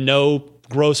and no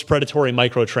gross predatory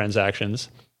microtransactions.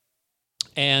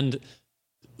 And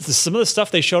some of the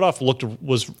stuff they showed off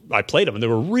I played them and they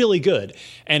were really good.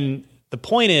 And the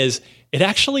point is, it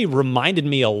actually reminded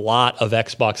me a lot of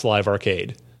Xbox Live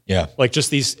Arcade. Yeah. Like just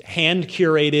these hand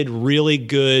curated, really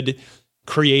good,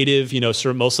 creative,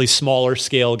 sort of mostly smaller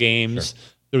scale games. Sure.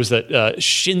 There was that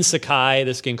Shinsekai,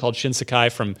 this game called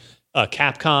Shinsekai from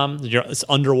Capcom, this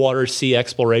underwater sea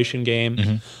exploration game.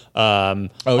 Mm-hmm.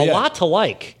 A lot to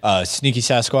like. Sneaky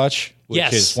Sasquatch,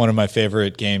 which is one of my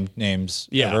favorite game names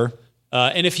ever.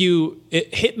 And if you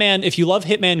love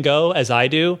Hitman Go, as I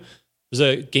do, there's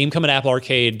a game coming to Apple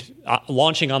Arcade,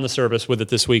 launching on the service with it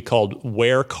this week called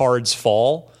Where Cards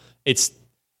Fall. It's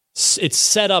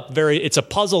set up it's a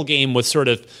puzzle game with sort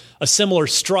of a similar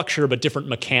structure but different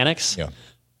mechanics. Yeah.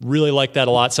 Really like that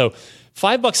a lot. So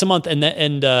 $5 a month,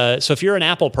 and so if you're an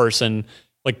Apple person,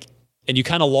 and you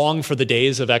kind of long for the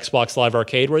days of Xbox Live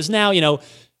Arcade, whereas now,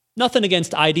 nothing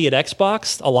against ID at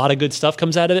Xbox, a lot of good stuff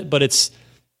comes out of it, but it's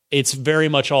very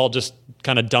much all just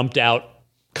kind of dumped out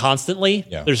constantly.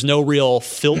 Yeah. There's no real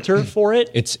filter for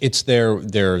it. It's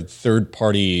their third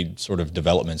party sort of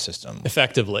development system,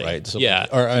 effectively, right? So,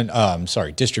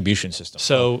 distribution system.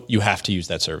 So you have to use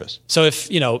that service. So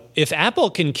if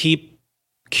Apple can keep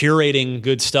curating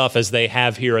good stuff as they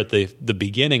have here at the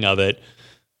beginning of it,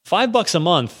 $5 a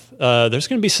month, there's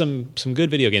going to be some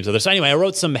good video games out there. So anyway, I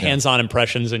wrote some hands-on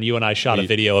impressions, and you and I shot a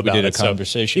video about it. We did a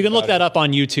conversation. So you can look that up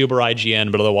on YouTube or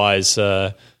IGN, but otherwise,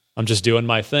 I'm just doing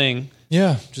my thing.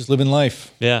 Yeah, just living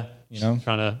life. Yeah, trying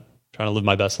to live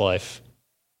my best life.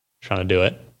 Trying to do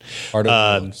it. Part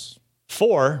of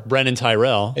for Brendan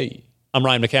Tyrell. Hey. I'm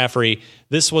Ryan McCaffrey.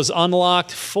 This was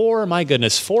unlocked for, my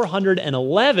goodness,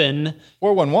 411.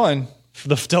 411.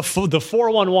 The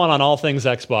 411 on all things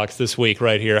Xbox this week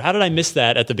right here. How did I miss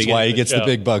that at the beginning? That's why he gets the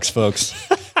big bucks, folks.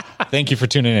 Thank you for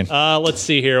tuning in. Let's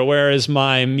see here. Where is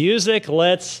my music?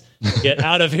 Let's get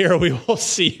out of here. We will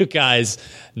see you guys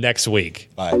next week.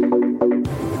 Bye.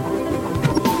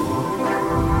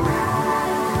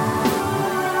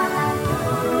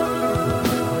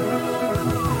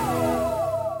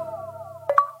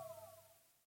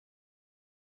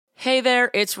 Hey there,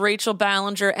 it's Rachel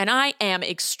Ballinger, and I am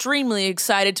extremely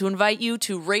excited to invite you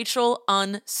to Rachel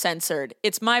Uncensored.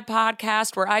 It's my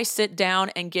podcast where I sit down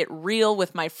and get real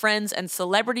with my friends and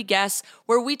celebrity guests,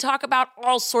 where we talk about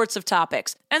all sorts of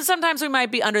topics. And sometimes we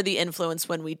might be under the influence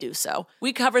when we do so.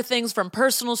 We cover things from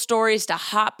personal stories to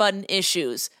hot button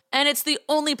issues. And it's the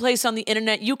only place on the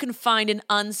internet you can find an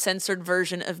uncensored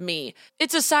version of me.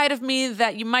 It's a side of me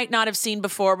that you might not have seen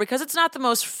before because it's not the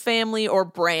most family or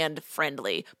brand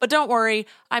friendly. But don't worry,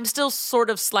 I'm still sort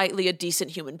of slightly a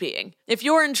decent human being. If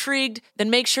you're intrigued, then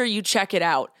make sure you check it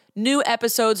out. New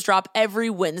episodes drop every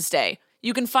Wednesday.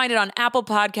 You can find it on Apple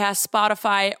Podcasts,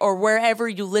 Spotify, or wherever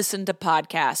you listen to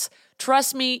podcasts.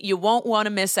 Trust me, you won't want to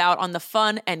miss out on the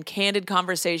fun and candid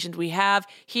conversations we have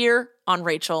here on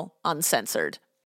Rachel Uncensored.